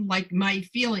monitor like my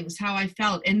feelings, how I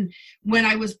felt. And when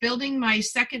I was building my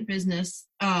second business,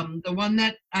 the one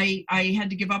that I had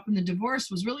to give up in the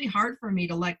divorce was really hard for me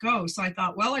to let go. So I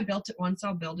thought, well, I built it once,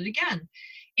 I'll build it again.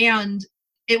 And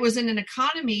it was in an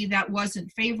economy that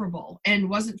wasn't favorable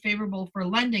for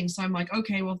lending. So I'm like,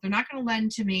 okay, well, if they're not going to lend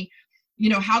to me,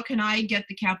 how can I get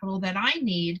the capital that I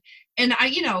need? And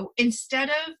instead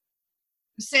of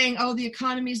saying, oh, the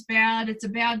economy's bad, it's a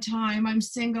bad time, I'm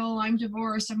single, I'm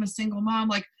divorced, I'm a single mom,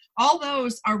 like all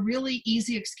those are really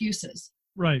easy excuses.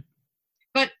 Right.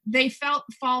 But they felt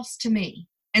false to me.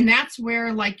 And that's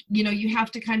where you have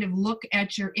to kind of look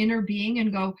at your inner being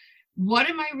and go, what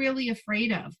am I really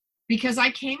afraid of? Because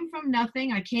I came from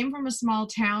nothing. I came from a small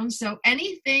town. So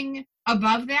anything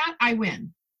above that, I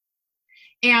win.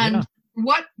 And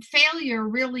what failure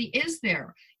really is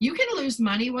there? You can lose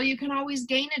money. Well, you can always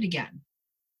gain it again.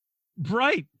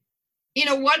 Right.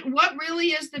 What really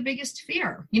is the biggest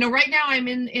fear? Right now I'm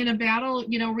in a battle,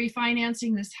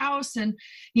 refinancing this house and,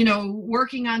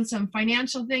 working on some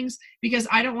financial things because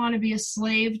I don't want to be a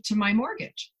slave to my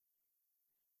mortgage.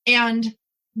 And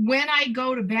when I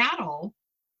go to battle,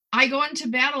 I go into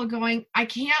battle going, I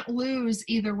can't lose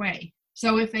either way.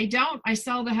 So if they don't, I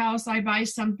sell the house, I buy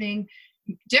something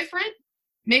different,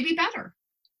 maybe better.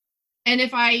 And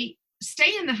if I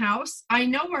stay in the house, I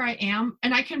know where I am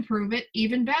and I can prove it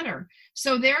even better.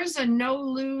 So there's a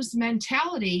no-lose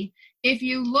mentality if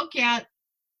you look at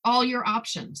all your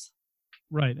options.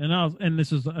 Right. And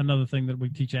this is another thing that we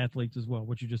teach athletes as well,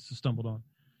 what you just stumbled on.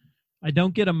 I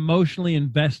don't get emotionally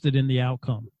invested in the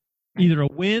outcome. Either a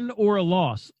win or a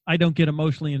loss, I don't get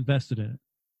emotionally invested in it.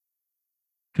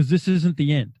 Because this isn't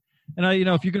the end. And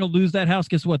if you're going to lose that house,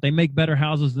 guess what? They make better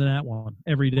houses than that one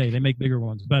every day. They make bigger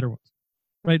ones, better ones.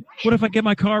 Right? What if I get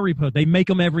my car repoed? They make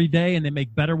them every day, and they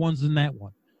make better ones than that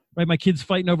one. Right? My kid's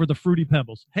fighting over the Fruity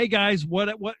Pebbles. Hey guys,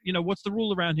 what's the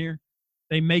rule around here?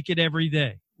 They make it every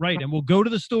day. Right? And we'll go to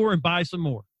the store and buy some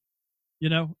more.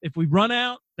 If we run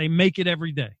out, they make it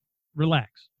every day.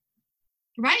 Relax.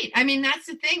 Right. I mean, that's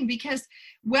the thing, because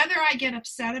whether I get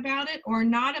upset about it or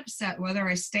not upset, whether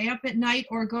I stay up at night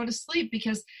or go to sleep,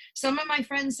 because some of my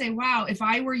friends say, wow, if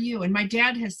I were you, and my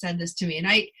dad has said this to me, and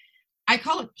I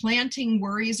call it planting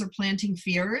worries or planting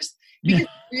fears, because it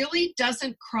really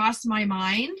doesn't cross my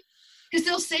mind, because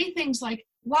they'll say things like,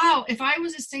 wow, if I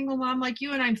was a single mom like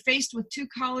you and I'm faced with 2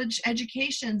 college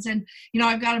educations and,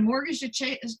 I've got a mortgage to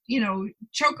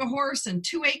choke a horse and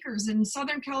 2 acres in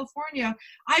Southern California,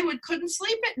 I couldn't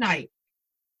sleep at night.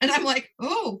 And I'm like,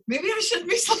 oh, maybe I shouldn't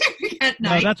be sleeping at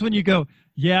night. No, that's when you go,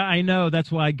 yeah, I know.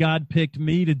 That's why God picked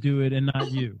me to do it and not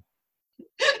you.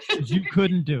 Because you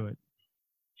couldn't do it.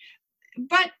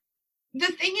 But the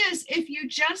thing is, if you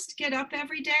just get up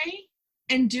every day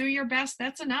and do your best,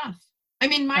 that's enough. I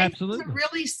mean, my things are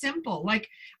really simple. Like,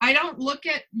 I don't look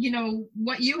at,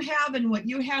 what you have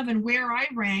and where I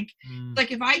rank.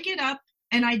 Like, if I get up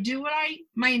and I do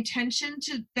my intention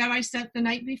that I set the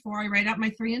night before, I write out my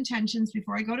 3 intentions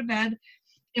before I go to bed.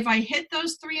 If I hit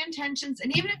those 3 intentions,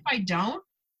 and even if I don't,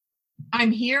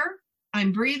 I'm here,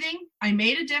 I'm breathing, I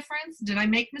made a difference. Did I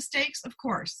make mistakes? Of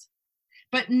course.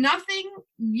 But nothing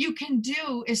you can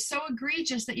do is so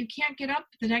egregious that you can't get up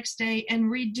the next day and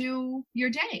redo your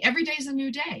day. Every day is a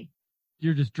new day.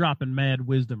 You're just dropping mad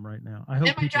wisdom right now. I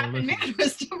hope people are listening. Mad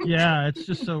wisdom? Yeah, it's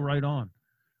just so right on.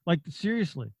 Like,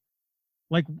 seriously.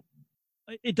 Like,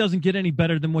 it doesn't get any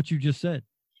better than what you just said.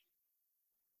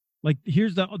 Like,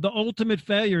 here's the ultimate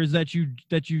failure is that you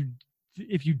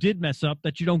if you did mess up,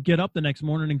 that you don't get up the next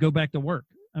morning and go back to work.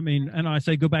 I mean, and I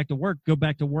say go back to work, go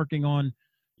back to working on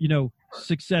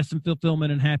success and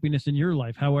fulfillment and happiness in your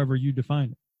life, however you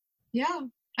define it. Yeah.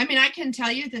 I mean, I can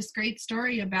tell you this great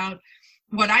story about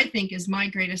what I think is my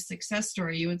greatest success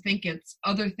story. You would think it's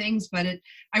other things, but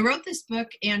I wrote this book,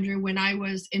 Andrew, when I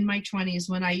was in my 20s,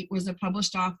 when I was a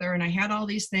published author, and I had all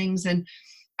these things, and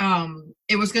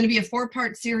it was going to be a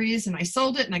 4-part series, and I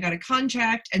sold it and I got a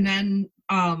contract, and then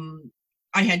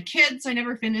I had kids. I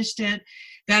never finished it.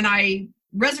 Then I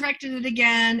resurrected it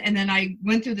again, and then I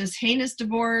went through this heinous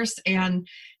divorce and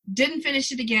didn't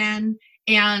finish it again.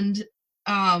 And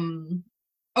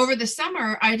over the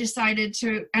summer, I decided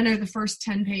to enter the first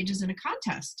 10 pages in a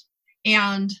contest,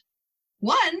 and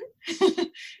won.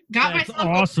 Got That's myself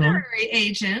awesome. a literary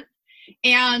agent,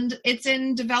 and it's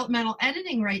in developmental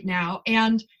editing right now.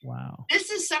 And wow, this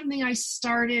is something I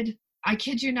started, I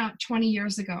kid you not, 20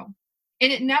 years ago.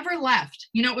 And it never left.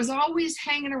 It was always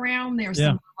hanging around there.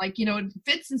 Yeah. Like, it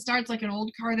fits and starts like an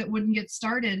old car that wouldn't get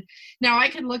started. Now, I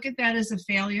could look at that as a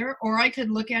failure, or I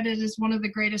could look at it as one of the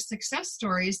greatest success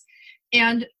stories.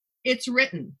 And it's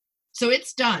written. So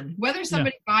it's done. Whether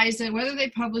somebody buys it, whether they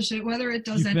publish it, whether it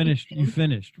does anything. You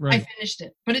finished, right. I finished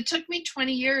it. But it took me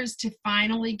 20 years to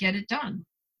finally get it done.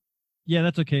 Yeah,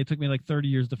 that's okay. It took me like 30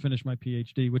 years to finish my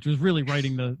PhD, which was really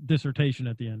writing the dissertation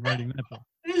at the end, writing that book.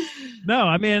 No,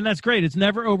 I mean, that's great. It's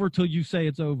never over till you say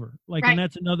it's over. Like, right. And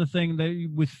that's another thing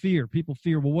that with fear, people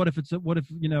fear, well, what if it's,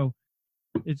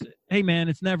 hey man,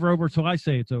 it's never over till I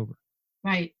say it's over.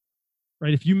 Right.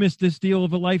 Right. If you miss this deal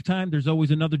of a lifetime, there's always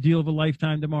another deal of a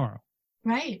lifetime tomorrow.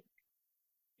 Right.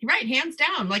 Right. Hands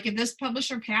down. Like, if this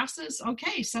publisher passes,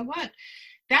 okay, so what?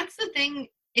 That's the thing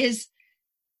is,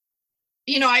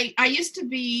 I used to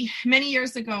be, many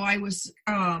years ago, I was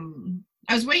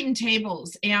waiting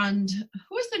tables, and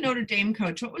who was the Notre Dame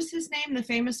coach? What was his name? The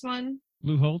famous one?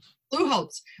 Lou Holtz. Lou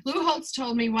Holtz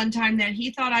told me one time that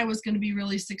he thought I was going to be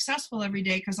really successful every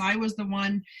day because I was the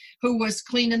one who was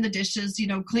cleaning the dishes,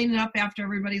 cleaning up after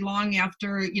everybody long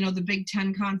after, the Big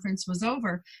Ten conference was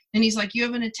over. And he's like, you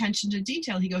have an attention to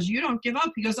detail. He goes, you don't give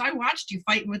up. He goes, I watched you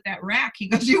fighting with that rack. He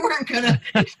goes, you weren't going to,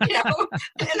 and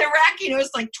the rack,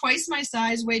 it's like twice my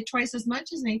size, weighed twice as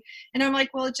much as me. And I'm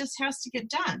like, well, it just has to get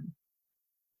done.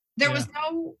 There was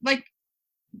no,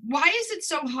 why is it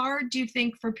so hard, do you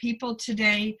think, for people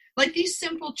today? Like, these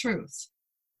simple truths.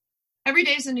 Every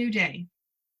day is a new day.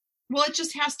 Well, it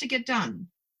just has to get done.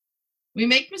 We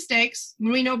make mistakes.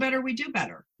 When we know better, we do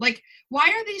better. Like, why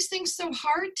are these things so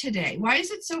hard today? Why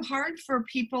is it so hard for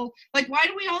people? Like, why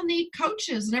do we all need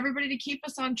coaches and everybody to keep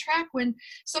us on track when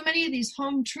so many of these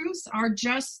home truths are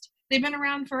just, they've been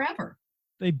around forever?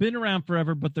 They've been around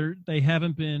forever, but they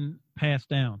haven't been passed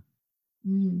down.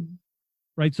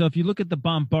 Right. So if you look at the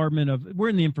bombardment we're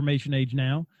in the information age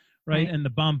now, right? And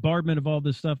the bombardment of all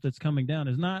this stuff that's coming down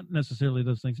is not necessarily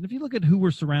those things. And if you look at who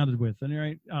we're surrounded with,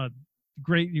 and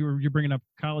great, you're bringing up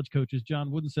college coaches.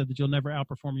 John Wooden said that you'll never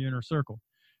outperform your inner circle,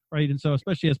 right? And so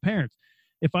especially as parents,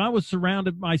 if I was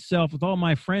surrounded myself with all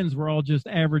my friends were all just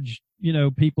average,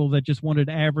 people that just wanted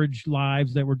average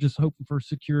lives, that were just hoping for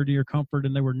security or comfort,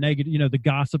 and they were negative, the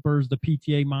gossipers, the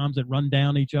PTA moms that run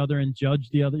down each other and judge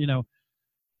the other,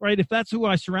 right? If that's who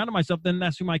I surrounded myself, then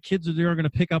that's who my kids are going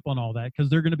to pick up on all that, because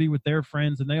they're going to be with their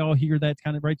friends and they all hear that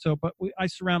kind of, right? So, but I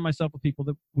surround myself with people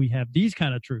that we have these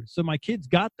kind of truths. So my kids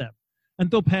got them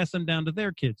and they'll pass them down to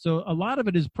their kids. So a lot of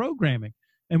it is programming,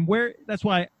 and that's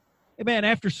why, man,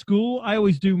 after school, I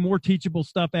always do more teachable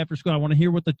stuff after school. I want to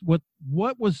hear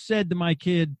what was said to my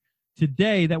kid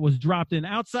today that was dropped in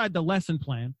outside the lesson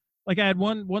plan. Like, I had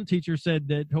one teacher said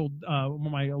that told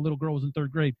when my little girl was in 3rd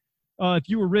grade, if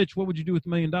you were rich, what would you do with $1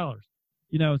 million?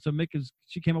 So Mick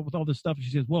she came up with all this stuff. And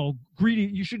she says, well, greedy,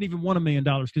 you shouldn't even want $1 million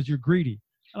because you're greedy.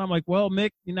 And I'm like, well,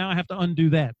 Mick, now I have to undo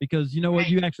that, because you know what?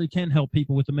 You actually can help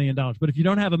people with $1 million. But if you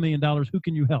don't have $1 million, who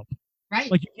can you help?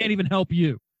 Right. Like, you can't even help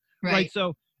you. Right.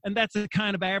 So, and that's a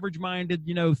kind of average-minded,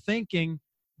 thinking,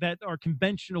 that our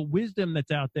conventional wisdom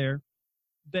that's out there,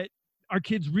 that our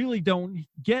kids really don't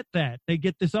get that. They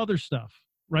get this other stuff,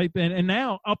 right? And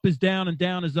now up is down and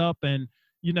down is up, and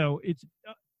it's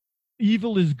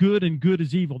evil is good and good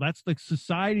is evil. That's the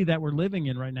society that we're living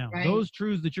in right now. Right. Those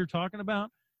truths that you're talking about,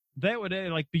 that would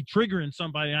be triggering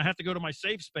somebody. I have to go to my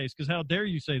safe space, because how dare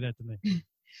you say that to me?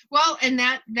 Well, and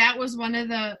that was one of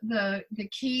the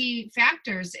key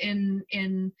factors in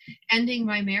ending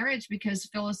my marriage, because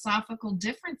philosophical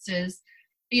differences.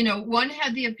 One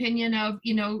had the opinion of,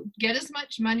 get as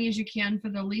much money as you can for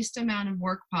the least amount of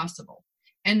work possible.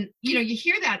 And, you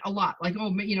hear that a lot, like,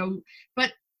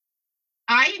 but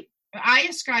I I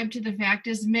ascribe to the fact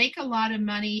is make a lot of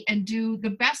money and do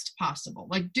the best possible.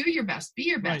 Like do your best, be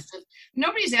your best. Right.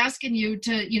 Nobody's asking you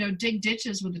to, dig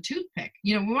ditches with a toothpick.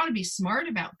 We want to be smart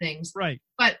about things. Right.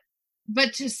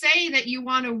 But to say that you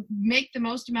want to make the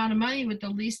most amount of money with the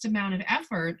least amount of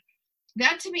effort,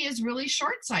 that to me is really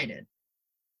short-sighted.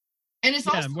 And it's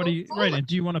also right. And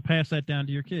do you want to pass that down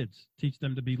to your kids? Teach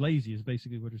them to be lazy is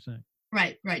basically what you're saying.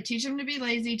 Right. Teach them to be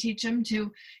lazy. Teach them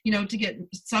to, to get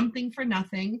something for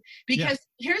nothing. Because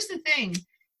here's the thing.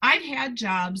 I've had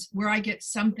jobs where I get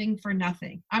something for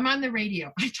nothing. I'm on the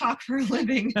radio. I talk for a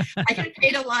living. I get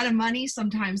paid a lot of money,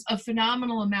 sometimes a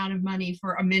phenomenal amount of money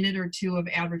for a minute or two of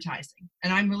advertising.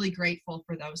 And I'm really grateful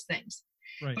for those things.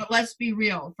 Right. But let's be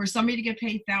real. For somebody to get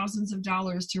paid thousands of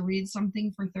dollars to read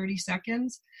something for 30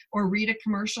 seconds or read a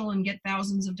commercial and get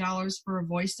thousands of dollars for a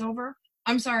voiceover,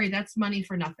 I'm sorry, that's money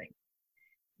for nothing.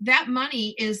 That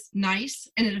money is nice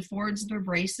and it affords their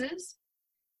braces,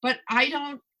 but I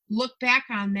don't look back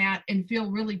on that and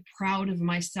feel really proud of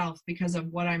myself because of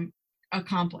what I'm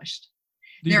accomplished.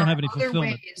 You don't have any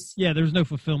fulfillment. Yeah, there's no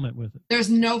fulfillment with it. There's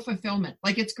no fulfillment.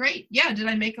 Like, it's great. Yeah, did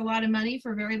I make a lot of money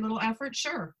for very little effort?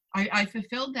 Sure. I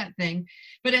fulfilled that thing.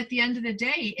 But at the end of the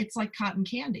day, it's like cotton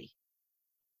candy.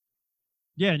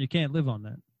 Yeah, and you can't live on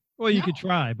that. Well, you could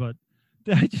try, but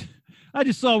I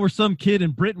just saw where some kid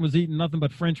in Britain was eating nothing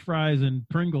but French fries and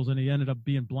Pringles, and he ended up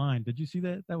being blind. Did you see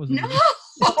that? That was no.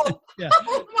 Yeah.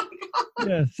 Oh my God.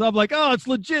 Yeah. So I'm like, oh, it's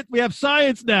legit. We have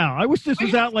science now. I wish this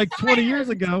was out like 20 years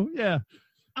ago. Yeah.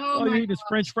 Oh, all you eat is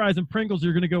French fries and Pringles,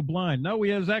 you're going to go blind. No,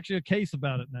 there's actually a case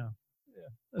about it now. Yeah.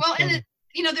 Well, funny.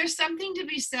 And there's something to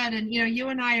be said. And, you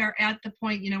and I are at the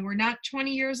point, we're not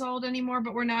 20 years old anymore,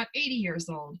 but we're not 80 years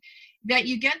old. That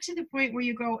you get to the point where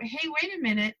you go, hey, wait a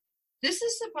minute. This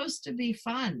is supposed to be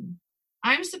fun.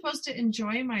 I'm supposed to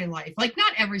enjoy my life. Like,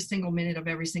 not every single minute of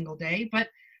every single day, but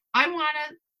I want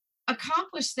to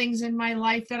accomplish things in my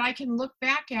life that I can look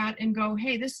back at and go,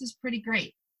 hey, this is pretty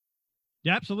great.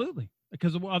 Yeah, absolutely.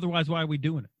 Because otherwise, why are we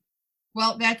doing it?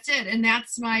 Well, that's it. And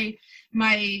that's my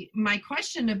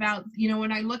question about,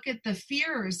 when I look at the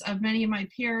fears of many of my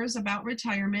peers about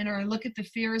retirement, or I look at the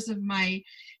fears of my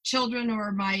children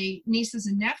or my nieces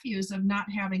and nephews of not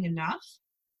having enough.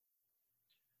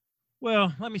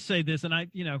 Well, let me say this, and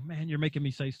man, you're making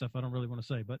me say stuff I don't really want to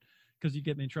say, but because you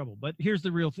get me in trouble. But here's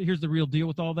the real deal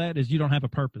with all that is you don't have a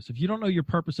purpose. If you don't know your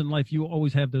purpose in life, you will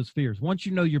always have those fears. Once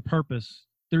you know your purpose,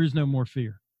 there is no more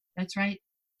fear. That's right.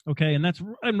 Okay,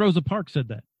 and Rosa Parks said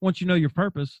that. Once you know your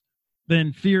purpose,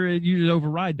 then fear, you just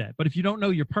override that. But if you don't know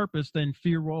your purpose, then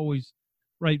fear will always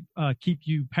keep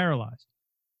you paralyzed.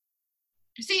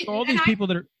 See, so all these people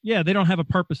that they don't have a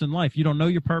purpose in life. You don't know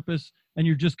your purpose, and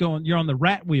you're on the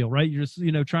rat wheel, right? You're just,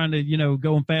 trying to,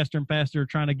 going faster and faster,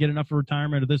 trying to get enough for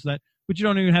retirement or this, that, but you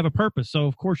don't even have a purpose. So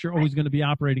of course you're always going to be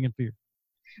operating in fear.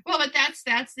 Well, but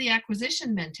that's the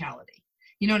acquisition mentality.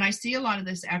 And I see a lot of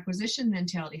this acquisition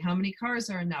mentality. How many cars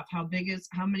are enough? How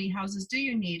many houses do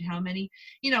you need? How many,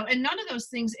 and none of those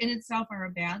things in itself are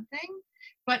a bad thing,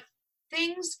 but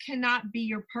things cannot be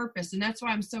your purpose. And that's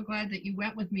why I'm so glad that you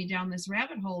went with me down this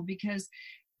rabbit hole, because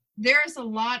there's a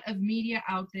lot of media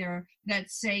out there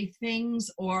that say things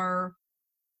or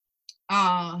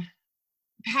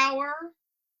power,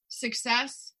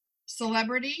 success,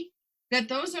 celebrity, that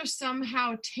those are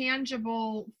somehow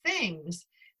tangible things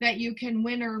that you can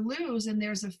win or lose, and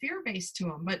there's a fear base to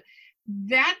them. But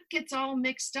that gets all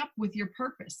mixed up with your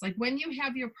purpose. Like, when you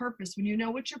have your purpose, when you know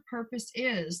what your purpose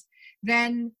is,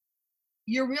 then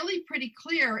you're really pretty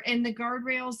clear, and the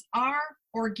guardrails are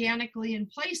organically in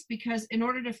place, because in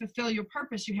order to fulfill your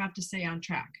purpose, you have to stay on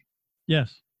track.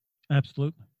 Yes,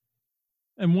 absolutely.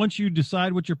 And once you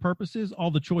decide what your purpose is,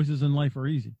 all the choices in life are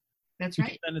easy. That's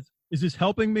right. And is this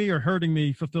helping me or hurting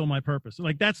me fulfill my purpose?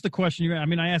 Like, that's the question.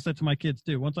 I asked that to my kids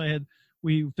too. Once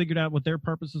we figured out what their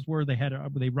purposes were,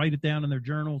 they write it down in their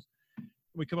journals.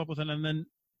 We come up with it, and then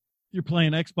you're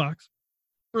playing Xbox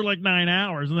for like 9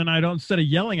 hours. And then instead of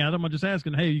yelling at them, I'm just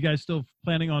asking, hey, you guys still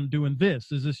planning on doing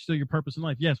this? Is this still your purpose in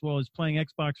life? Yes. Well, is playing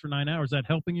Xbox for 9 hours, is that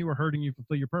helping you or hurting you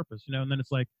fulfill your purpose? And then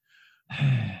it's like,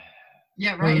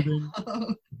 yeah, right.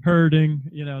 hurting,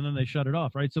 and then they shut it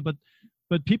off. Right. So,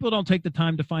 but people don't take the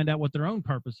time to find out what their own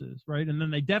purpose is. Right. And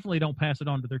then they definitely don't pass it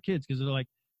on to their kids, because they're like,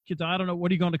 kids, I don't know.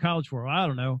 What are you going to college for? I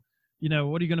don't know.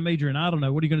 What are you going to major in? I don't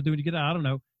know. What are you going to do when you get out? I don't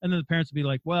know. And then the parents would be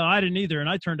like, well, I didn't either, and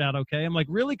I turned out okay. I'm like,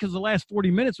 really? Because the last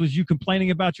 40 minutes was you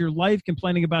complaining about your life,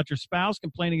 complaining about your spouse,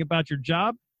 complaining about your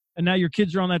job, and now your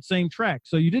kids are on that same track.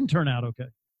 So you didn't turn out okay.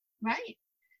 Right.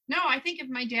 No, I think of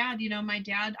my dad,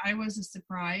 I was a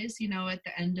surprise, at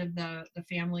the end of the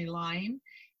family line.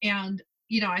 And,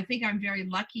 I think I'm very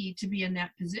lucky to be in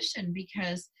that position,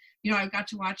 because I got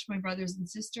to watch my brothers and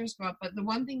sisters grow up. But the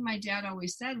one thing my dad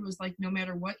always said was like, no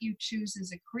matter what you choose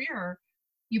as a career,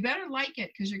 you better like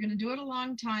it, because you're going to do it a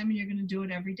long time and you're going to do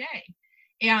it every day.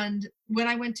 And when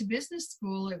I went to business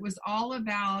school, it was all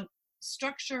about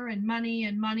structure and money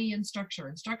and money and structure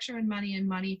and structure and money and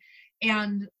money.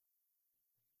 And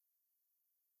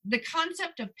the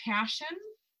concept of passion,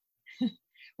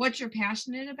 what you're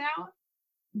passionate about,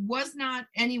 was not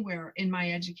anywhere in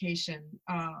my education.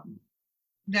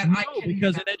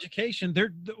 Because in education,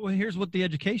 here's what the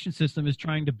education system is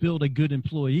trying to build: a good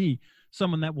employee,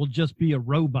 someone that will just be a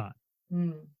robot.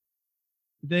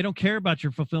 They don't care about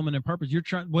your fulfillment and purpose. You're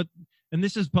trying and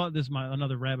this is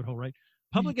another rabbit hole, right?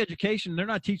 Public education, they're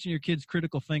not teaching your kids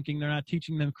critical thinking. They're not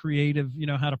teaching them creative,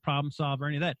 how to problem solve or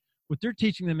any of that. What they're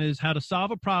teaching them is how to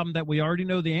solve a problem that we already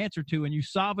know the answer to, and you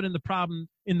solve it in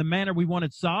the manner we want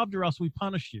it solved, or else we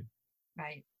punish you.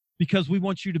 Right. Because we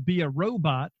want you to be a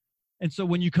robot. And so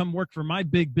when you come work for my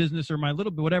big business or my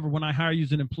little bit, whatever, when I hire you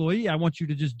as an employee, I want you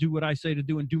to just do what I say to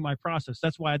do and do my process.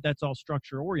 That's why that's all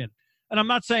structure oriented. And I'm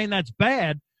not saying that's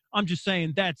bad. I'm just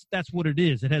saying that's what it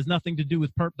is. It has nothing to do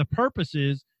with the purpose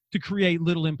is to create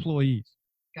little employees.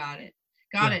 Got it.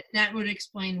 Got it. That would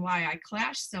explain why I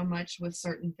clashed so much with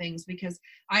certain things, because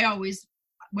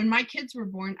when my kids were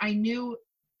born, I knew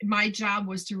my job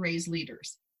was to raise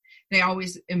leaders. They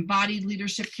always embodied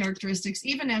leadership characteristics,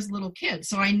 even as little kids.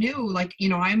 So I knew,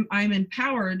 I'm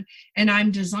empowered and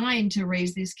I'm designed to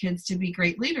raise these kids to be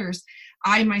great leaders.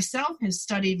 I myself have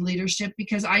studied leadership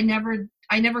because I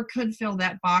never could fill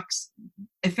that box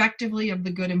effectively of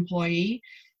the good employee.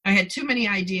 I had too many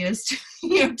ideas,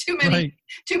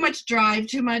 too much drive,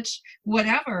 too much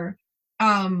whatever.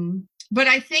 But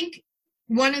I think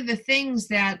one of the things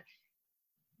that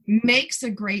makes a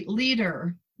great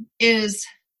leader is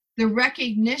the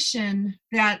recognition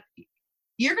that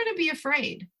you're going to be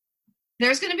afraid.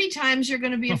 There's going to be times you're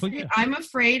going to be afraid. Yeah. I'm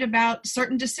afraid about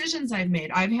certain decisions I've made.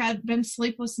 I've been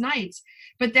sleepless nights,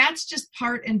 but that's just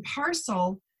part and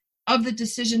parcel of the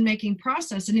decision-making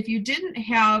process. And if you didn't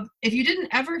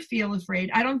ever feel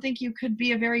afraid, I don't think you could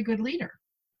be a very good leader.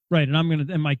 Right. And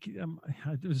I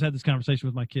just had this conversation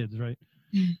with my kids, right?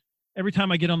 Every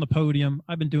time I get on the podium,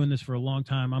 I've been doing this for a long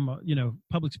time.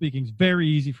 Public speaking is very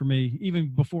easy for me. Even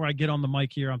before I get on the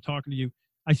mic here, I'm talking to you,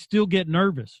 I still get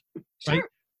nervous, right? Sure.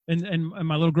 And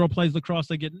my little girl plays lacrosse.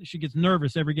 She gets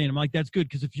nervous every game. I'm like, that's good,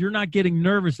 because if you're not getting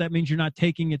nervous, that means you're not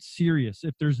taking it serious.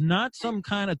 If there's not some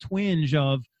kind of twinge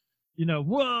of,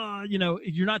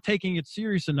 if you're not taking it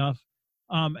serious enough,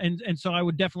 and so I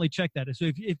would definitely check that.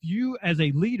 So if you as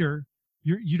a leader,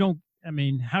 you don't. I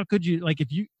mean, how could you,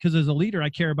 because as a leader,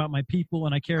 I care about my people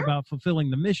and I care about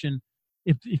fulfilling the mission.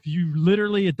 If you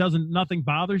literally, nothing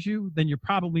bothers you, then you're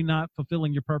probably not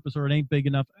fulfilling your purpose, or it ain't big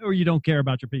enough, or you don't care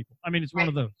about your people. I mean, it's one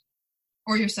of those.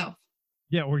 Or yourself.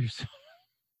 Yeah, or yourself.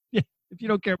 Yeah. If you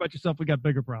don't care about yourself, we got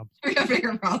bigger problems. We got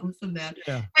bigger problems than that.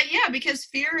 Yeah. But because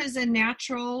fear is a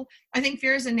natural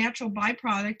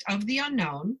byproduct of the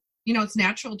unknown. It's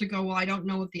natural to go, well, I don't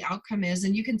know what the outcome is.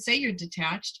 And you can say you're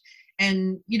detached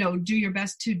and, do your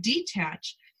best to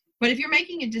detach. But if you're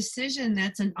making a decision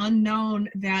that's an unknown,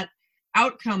 that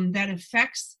outcome that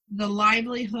affects the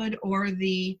livelihood or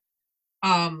the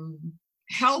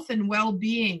health and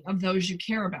well-being of those you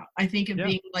care about. I think of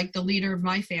being like the leader of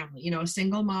my family, a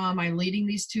single mom, I'm leading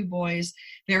these two boys.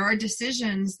 There are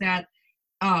decisions that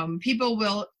people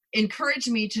will encourage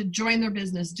me to join their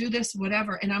business, do this,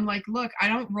 whatever. And I'm like, look, I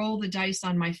don't roll the dice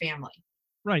on my family.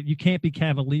 Right. You can't be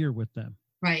cavalier with them.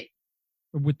 Right.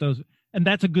 With those. And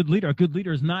that's a good leader. A good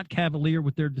leader is not cavalier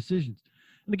with their decisions.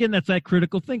 And again, that's that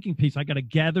critical thinking piece. I got to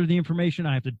gather the information.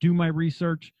 I have to do my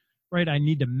research, right? I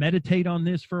need to meditate on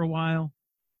this for a while,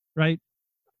 right?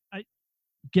 I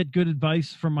get good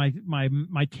advice from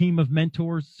my team of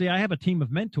mentors. See, I have a team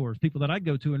of mentors, people that I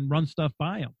go to and run stuff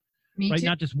by them. Me right? too.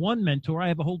 Not just one mentor. I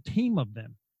have a whole team of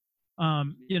them.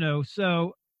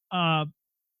 So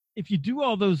if you do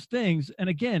all those things, and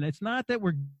again, it's not that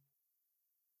we're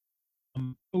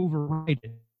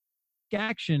overriding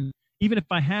action. Even if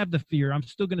I have the fear, I'm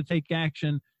still going to take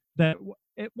action that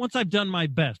once I've done my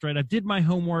best, right? I did my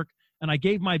homework and I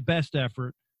gave my best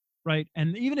effort, right?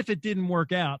 And even if it didn't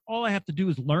work out, all I have to do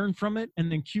is learn from it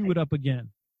and then cue it up again.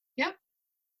 Yep.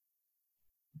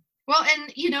 Well,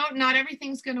 and, not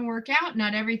everything's going to work out.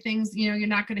 Not everything's, you're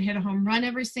not going to hit a home run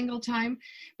every single time.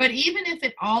 But even if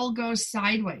it all goes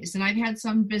sideways, and I've had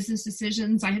some business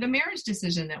decisions, I had a marriage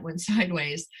decision that went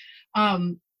sideways.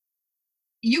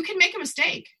 You can make a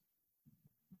mistake.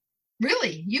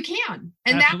 Really, you can.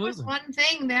 And Absolutely. That was one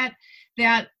thing that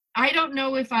I don't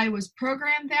know if I was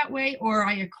programmed that way or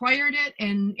I acquired it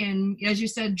and as you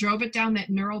said, drove it down that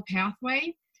neural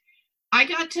pathway. I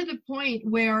got to the point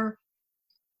where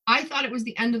I thought it was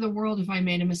the end of the world if I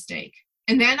made a mistake.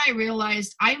 And then I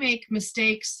realized I make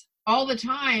mistakes all the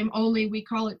time, only we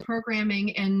call it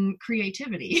programming and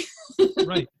creativity.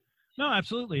 Right. No,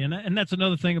 absolutely. And that's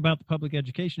another thing about the public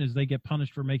education is they get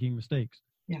punished for making mistakes.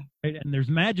 Yeah. Right? And there's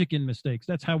magic in mistakes.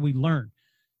 That's how we learn.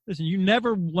 Listen, you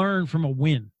never learn from a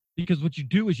win, because what you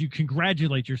do is you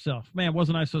congratulate yourself. Man,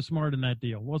 wasn't I so smart in that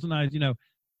deal? Wasn't I,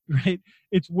 right?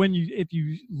 It's if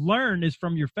you learn is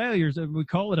from your failures, and we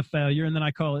call it a failure. And then I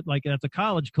call it like, that's a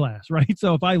college class, right?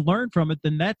 So if I learn from it,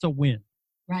 then that's a win.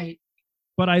 Right.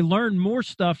 But I learned more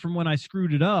stuff from when I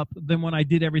screwed it up than when I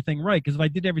did everything right. Because if I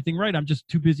did everything right, I'm just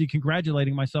too busy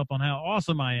congratulating myself on how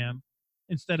awesome I am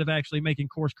instead of actually making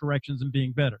course corrections and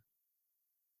being better.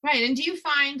 Right. And do you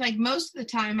find, like, most of the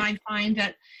time I find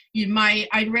that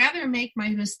I'd rather make my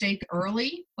mistake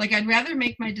early. Like, I'd rather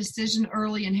make my decision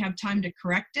early and have time to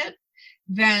correct it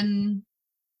than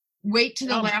wait to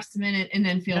the last minute and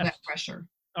then feel that pressure.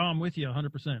 Oh, I'm with you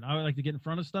 100%. I would like to get in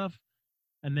front of stuff.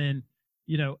 And then,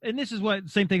 and this is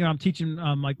same thing I'm teaching,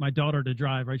 like my daughter to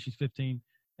drive, right? She's 15.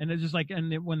 And it's just like,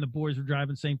 when the boys were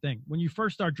driving, same thing. When you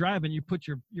first start driving, you put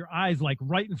your eyes like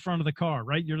right in front of the car,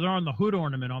 right? You're on the hood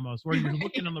ornament almost, where you're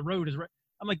looking on the road.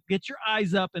 I'm like, get your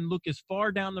eyes up and look as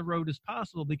far down the road as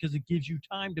possible, because it gives you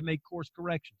time to make course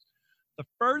corrections. The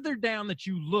further down that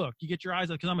you look, you get your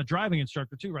eyes up, because I'm a driving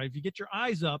instructor too, right? If you get your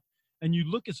eyes up and you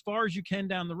look as far as you can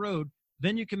down the road,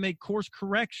 then you can make course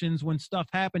corrections. When stuff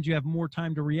happens, you have more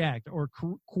time to react or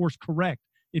course correct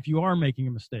if you are making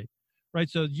a mistake. Right.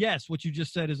 So, yes, what you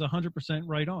just said is 100%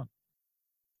 right on.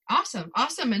 Awesome.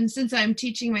 Awesome. And since I'm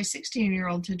teaching my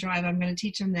 16-year-old to drive, I'm going to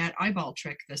teach him that eyeball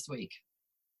trick this week.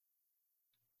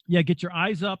 Yeah. Get your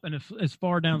eyes up and as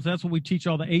far down. So that's what we teach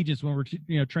all the agents when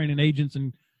we're, training agents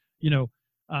and, to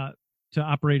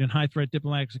operate in high threat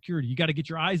diplomatic security. You got to get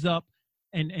your eyes up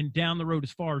and down the road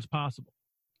as far as possible.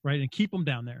 Right. And keep them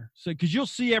down there. So, because you'll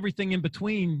see everything in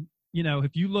between.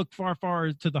 If you look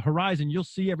far to the horizon, you'll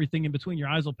see everything in between. Your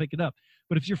eyes will pick it up.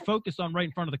 But if you're focused on right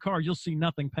in front of the car, you'll see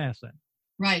nothing past that.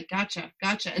 Right. Gotcha.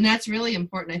 And that's really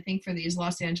important, I think, for these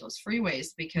Los Angeles freeways,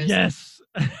 because yes,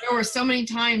 there were so many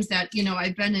times that,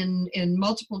 I've been in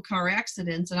multiple car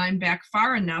accidents and I'm back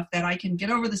far enough that I can get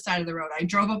over the side of the road. I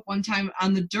drove up one time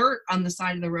on the dirt on the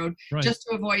side of the road, right, just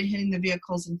to avoid hitting the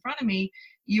vehicles in front of me.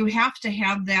 You have to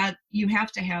have that. You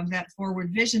have to have that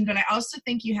forward vision, but I also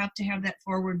think you have to have that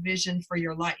forward vision for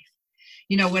your life.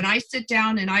 When I sit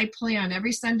down and I plan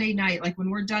every Sunday night, like when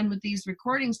we're done with these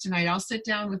recordings tonight, I'll sit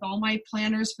down with all my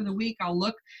planners for the week. I'll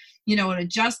look, and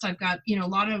adjust. I've got, a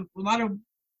lot of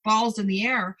balls in the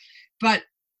air, but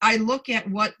I look at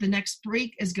what the next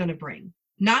week is going to bring,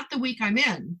 not the week I'm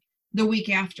in, the week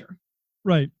after.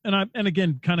 Right. And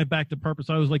again, kind of back to purpose.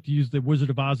 I always like to use the Wizard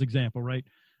of Oz example, right?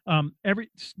 Every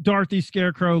Dorothy,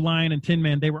 Scarecrow, Lion, and Tin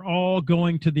Man, they were all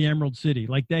going to the Emerald City.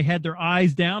 Like, they had their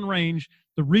eyes downrange.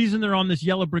 The reason they're on this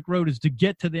yellow brick road is to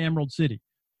get to the Emerald City.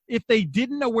 If they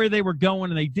didn't know where they were going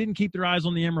and they didn't keep their eyes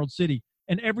on the Emerald City,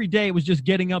 and every day it was just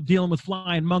getting up, dealing with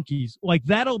flying monkeys, like,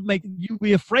 that'll make you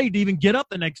be afraid to even get up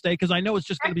the next day, because I know it's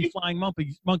just going to be flying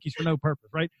monkeys for no purpose,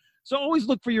 right? So always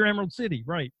look for your Emerald City,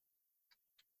 right?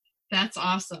 That's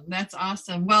awesome. That's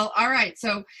awesome. Well, all right.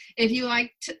 So if you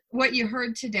liked what you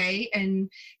heard today and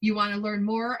you want to learn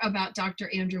more about Dr.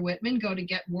 Andrew Whitman, go to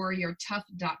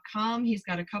getwarriortough.com. He's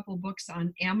got a couple books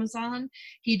on Amazon.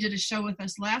 He did a show with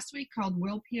us last week called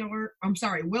Willpower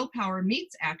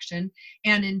Meets Action.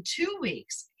 And in 2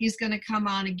 weeks, he's going to come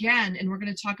on again, and we're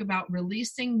going to talk about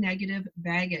releasing negative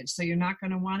baggage. So you're not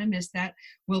going to want to miss that.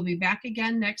 We'll be back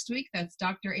again next week. That's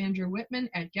Dr. Andrew Whitman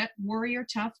at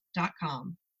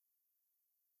getwarriortough.com.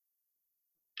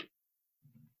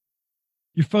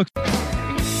 You folks.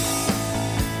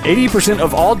 80%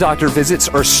 of all doctor visits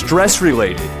are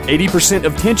stress-related. 80%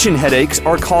 of tension headaches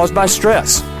are caused by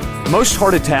stress. Most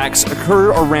heart attacks occur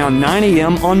around 9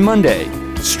 a.m. on Monday.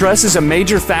 Stress is a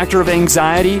major factor of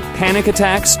anxiety, panic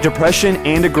attacks, depression,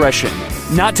 and aggression,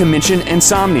 not to mention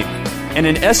insomnia. And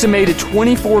an estimated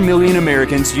 24 million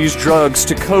Americans use drugs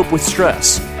to cope with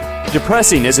stress.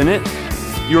 Depressing, isn't it?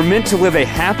 You're meant to live a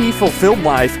happy, fulfilled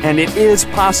life, and it is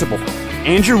possible.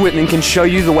 Andrew Whitman can show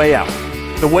you the way out.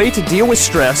 The way to deal with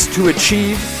stress, to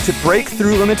achieve, to break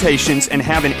through limitations, and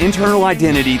have an internal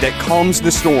identity that calms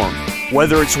the storm.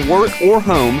 Whether it's work or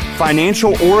home,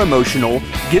 financial or emotional,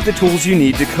 get the tools you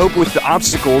need to cope with the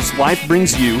obstacles life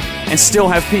brings you and still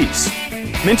have peace.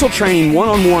 Mental training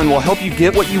one-on-one will help you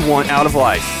get what you want out of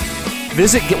life.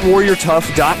 Visit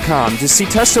GetWarriorTough.com to see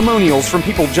testimonials from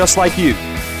people just like you.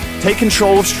 Take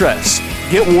control of stress.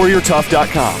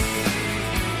 GetWarriorTough.com.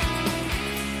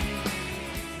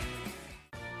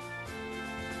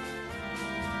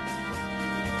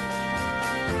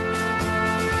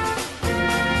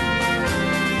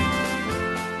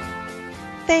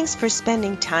 Thanks for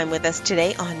spending time with us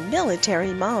today on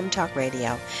Military Mom Talk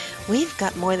Radio. We've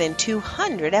got more than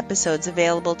 200 episodes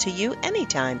available to you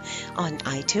anytime on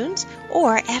iTunes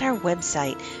or at our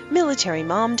website,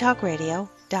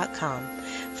 militarymomtalkradio.com.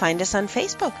 Find us on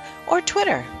Facebook or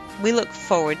Twitter. We look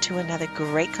forward to another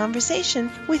great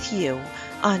conversation with you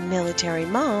on Military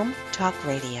Mom Talk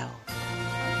Radio.